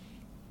we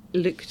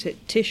looked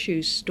at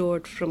tissues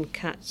stored from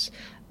cats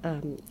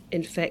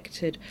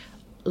infected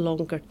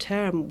longer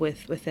term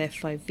with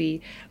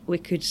FIV, we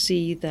could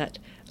see that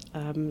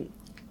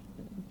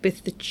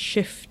with the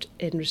shift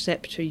in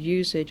receptor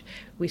usage,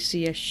 we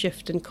see a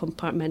shift in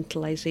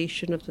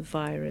compartmentalization of the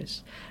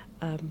virus.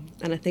 And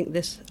I think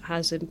this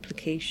has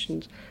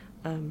implications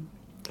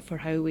for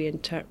how we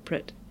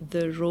interpret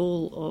the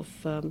role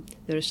of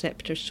the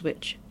receptor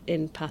switch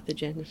in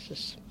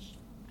pathogenesis.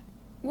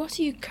 What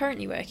are you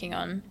currently working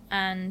on,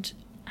 and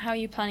how are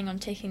you planning on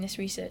taking this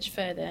research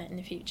further in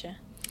the future?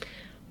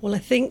 Well, I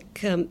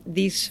think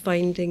these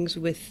findings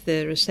with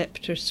the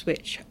receptor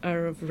switch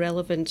are of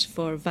relevance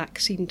for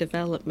vaccine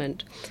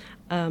development.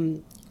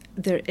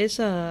 There is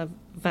a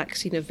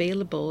vaccine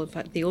available. In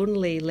fact, the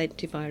only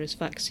lentivirus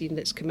vaccine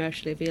that's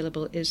commercially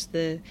available is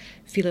the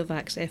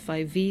Filovax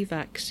FIV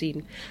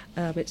vaccine.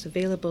 It's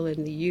available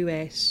in the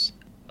US,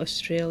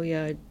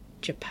 Australia,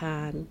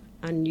 Japan,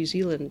 and New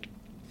Zealand.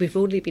 We've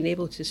only been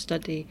able to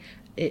study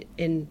it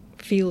in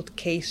field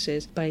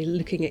cases by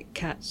looking at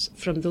cats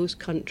from those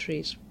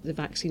countries. The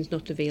vaccine's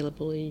not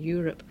available in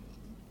Europe.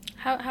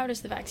 How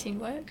does the vaccine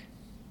work?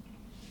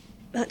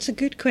 That's a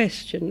good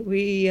question.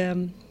 We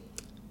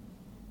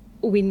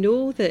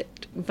know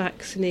that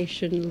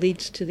vaccination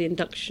leads to the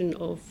induction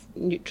of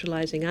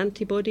neutralising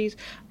antibodies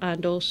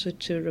and also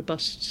to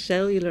robust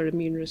cellular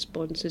immune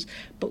responses,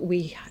 but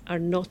we are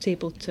not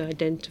able to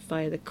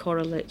identify the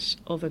correlates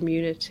of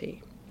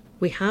immunity.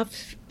 We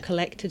have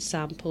collected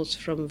samples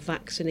from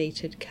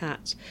vaccinated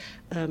cats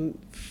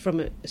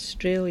from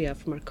Australia,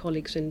 from our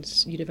colleagues in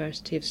the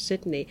University of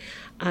Sydney,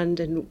 and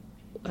in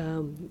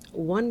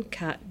one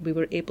cat we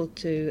were able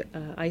to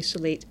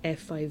isolate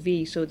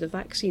FIV, so the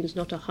vaccine is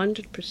not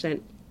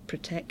 100%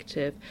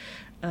 protective.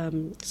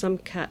 Some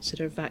cats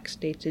that are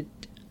vaccinated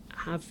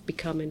have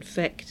become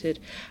infected,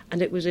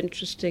 and it was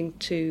interesting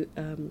to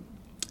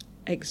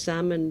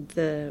examine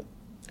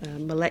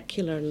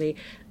molecularly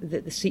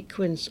the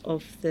sequence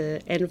of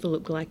the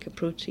envelope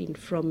glycoprotein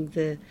from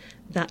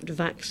that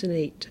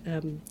vaccinate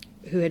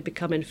who had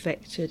become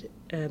infected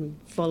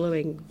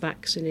following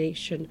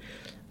vaccination,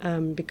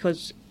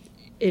 because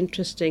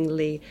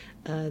interestingly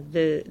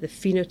the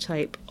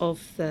phenotype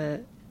of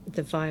the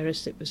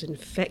virus that was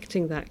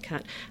infecting that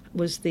cat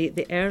was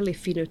the early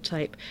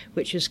phenotype,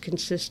 which is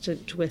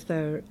consistent with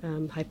our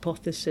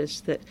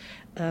hypothesis that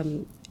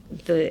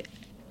the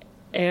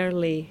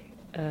early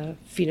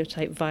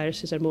phenotype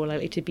viruses are more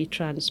likely to be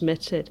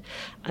transmitted.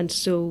 And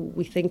so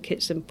we think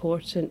it's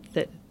important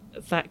that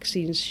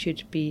vaccines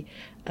should be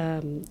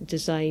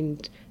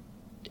designed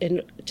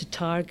to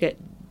target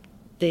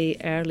the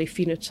early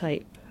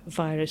phenotype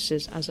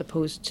viruses as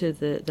opposed to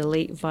the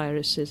late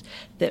viruses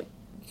that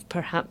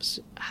perhaps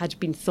had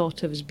been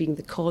thought of as being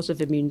the cause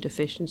of immune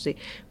deficiency.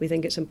 We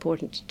think it's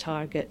important to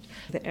target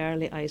the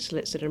early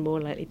isolates that are more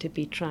likely to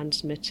be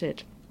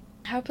transmitted.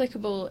 How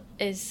applicable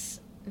is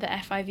the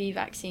FIV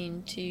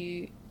vaccine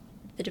to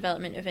the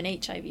development of an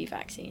HIV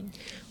vaccine?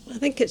 Well, I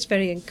think it's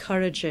very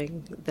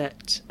encouraging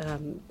that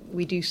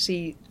we do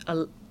see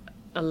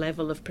a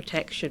level of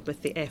protection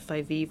with the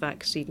FIV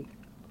vaccine.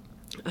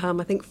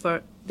 I think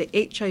for the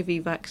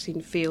HIV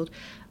vaccine field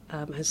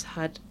has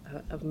had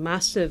a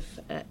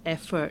massive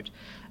effort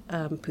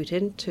put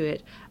into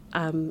it.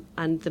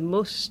 And the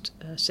most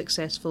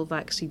successful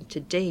vaccine to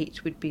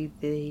date would be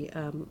the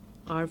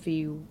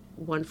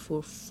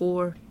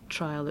RV144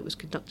 trial that was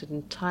conducted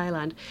in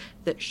Thailand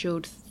that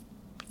showed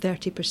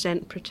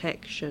 30%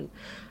 protection.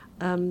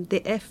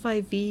 The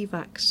FIV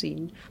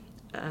vaccine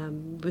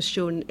was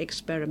shown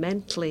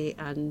experimentally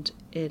and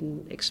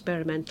in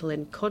experimental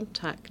in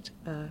contact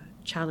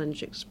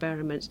challenge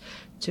experiments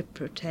to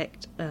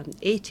protect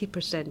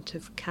 80%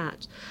 of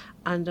cats.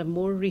 And a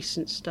more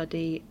recent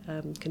study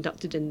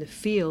conducted in the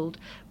field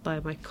by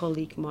my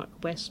colleague Mark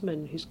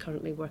Westman, who's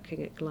currently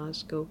working at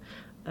Glasgow,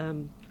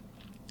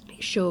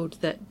 showed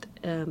that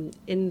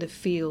in the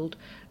field,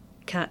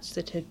 cats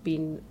that had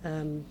been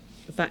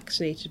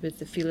vaccinated with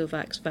the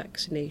Filovax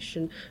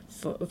vaccine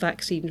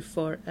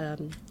for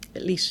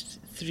at least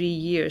 3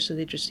 years, so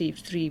they'd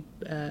received 3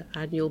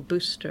 annual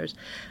boosters.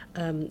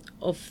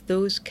 Of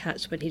those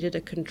cats, when he did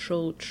a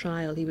controlled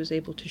trial, he was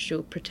able to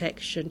show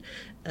protection,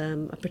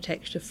 a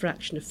protective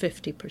fraction of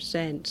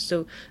 50%.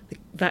 So the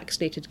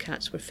vaccinated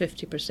cats were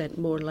 50%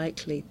 more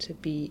likely to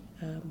be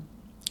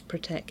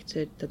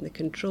protected than the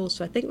control.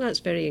 So I think that's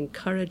very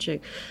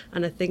encouraging,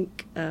 and I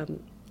think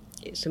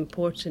it's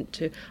important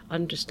to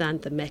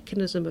understand the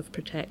mechanism of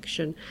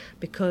protection,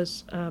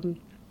 because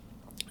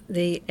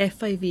the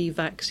FIV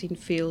vaccine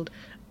field,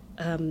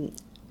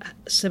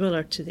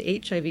 similar to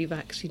the HIV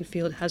vaccine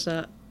field, has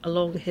a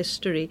long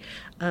history,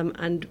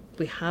 and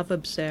we have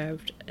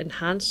observed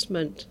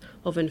enhancement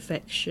of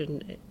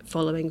infection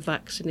following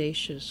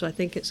vaccination. So I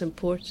think it's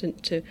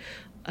important to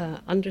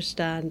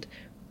understand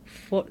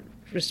what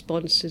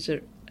responses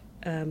are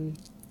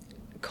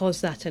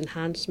cause that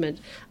enhancement,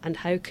 and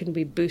how can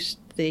we boost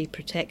the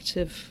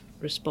protective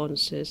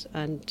responses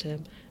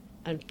and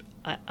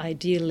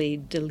ideally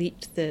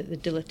delete the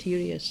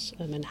deleterious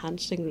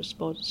enhancing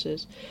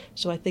responses.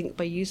 So I think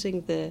by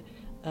using the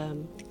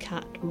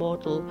cat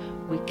model,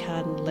 we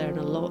can learn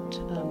a lot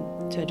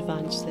to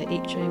advance the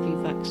HIV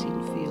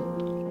vaccine field.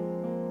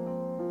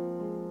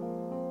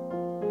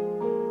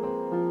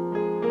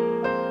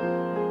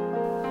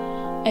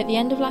 At the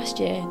end of last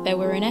year, there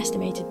were an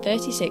estimated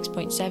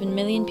 36.7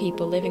 million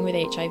people living with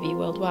HIV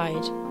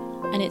worldwide,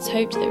 and it's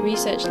hoped that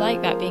research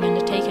like that being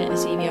undertaken at the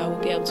CVR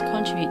will be able to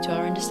contribute to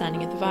our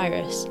understanding of the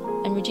virus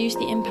and reduce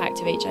the impact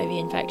of HIV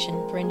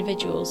infection for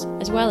individuals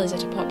as well as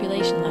at a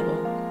population level.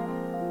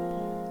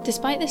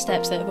 Despite the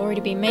steps that have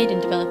already been made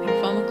in developing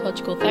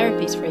pharmacological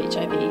therapies for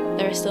HIV,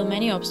 there are still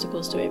many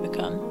obstacles to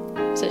overcome,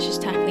 such as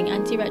tackling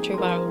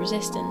antiretroviral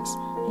resistance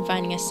and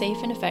finding a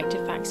safe and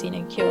effective vaccine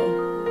and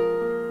cure.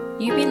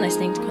 You've been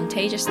listening to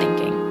Contagious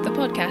Thinking, the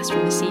podcast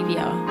from the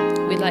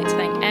CVR. We'd like to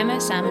thank Emma,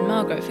 Sam and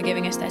Margaret for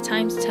giving us their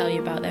time to tell you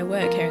about their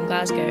work here in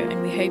Glasgow,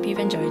 and we hope you've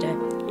enjoyed it.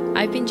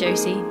 I've been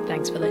Josie,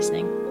 thanks for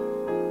listening.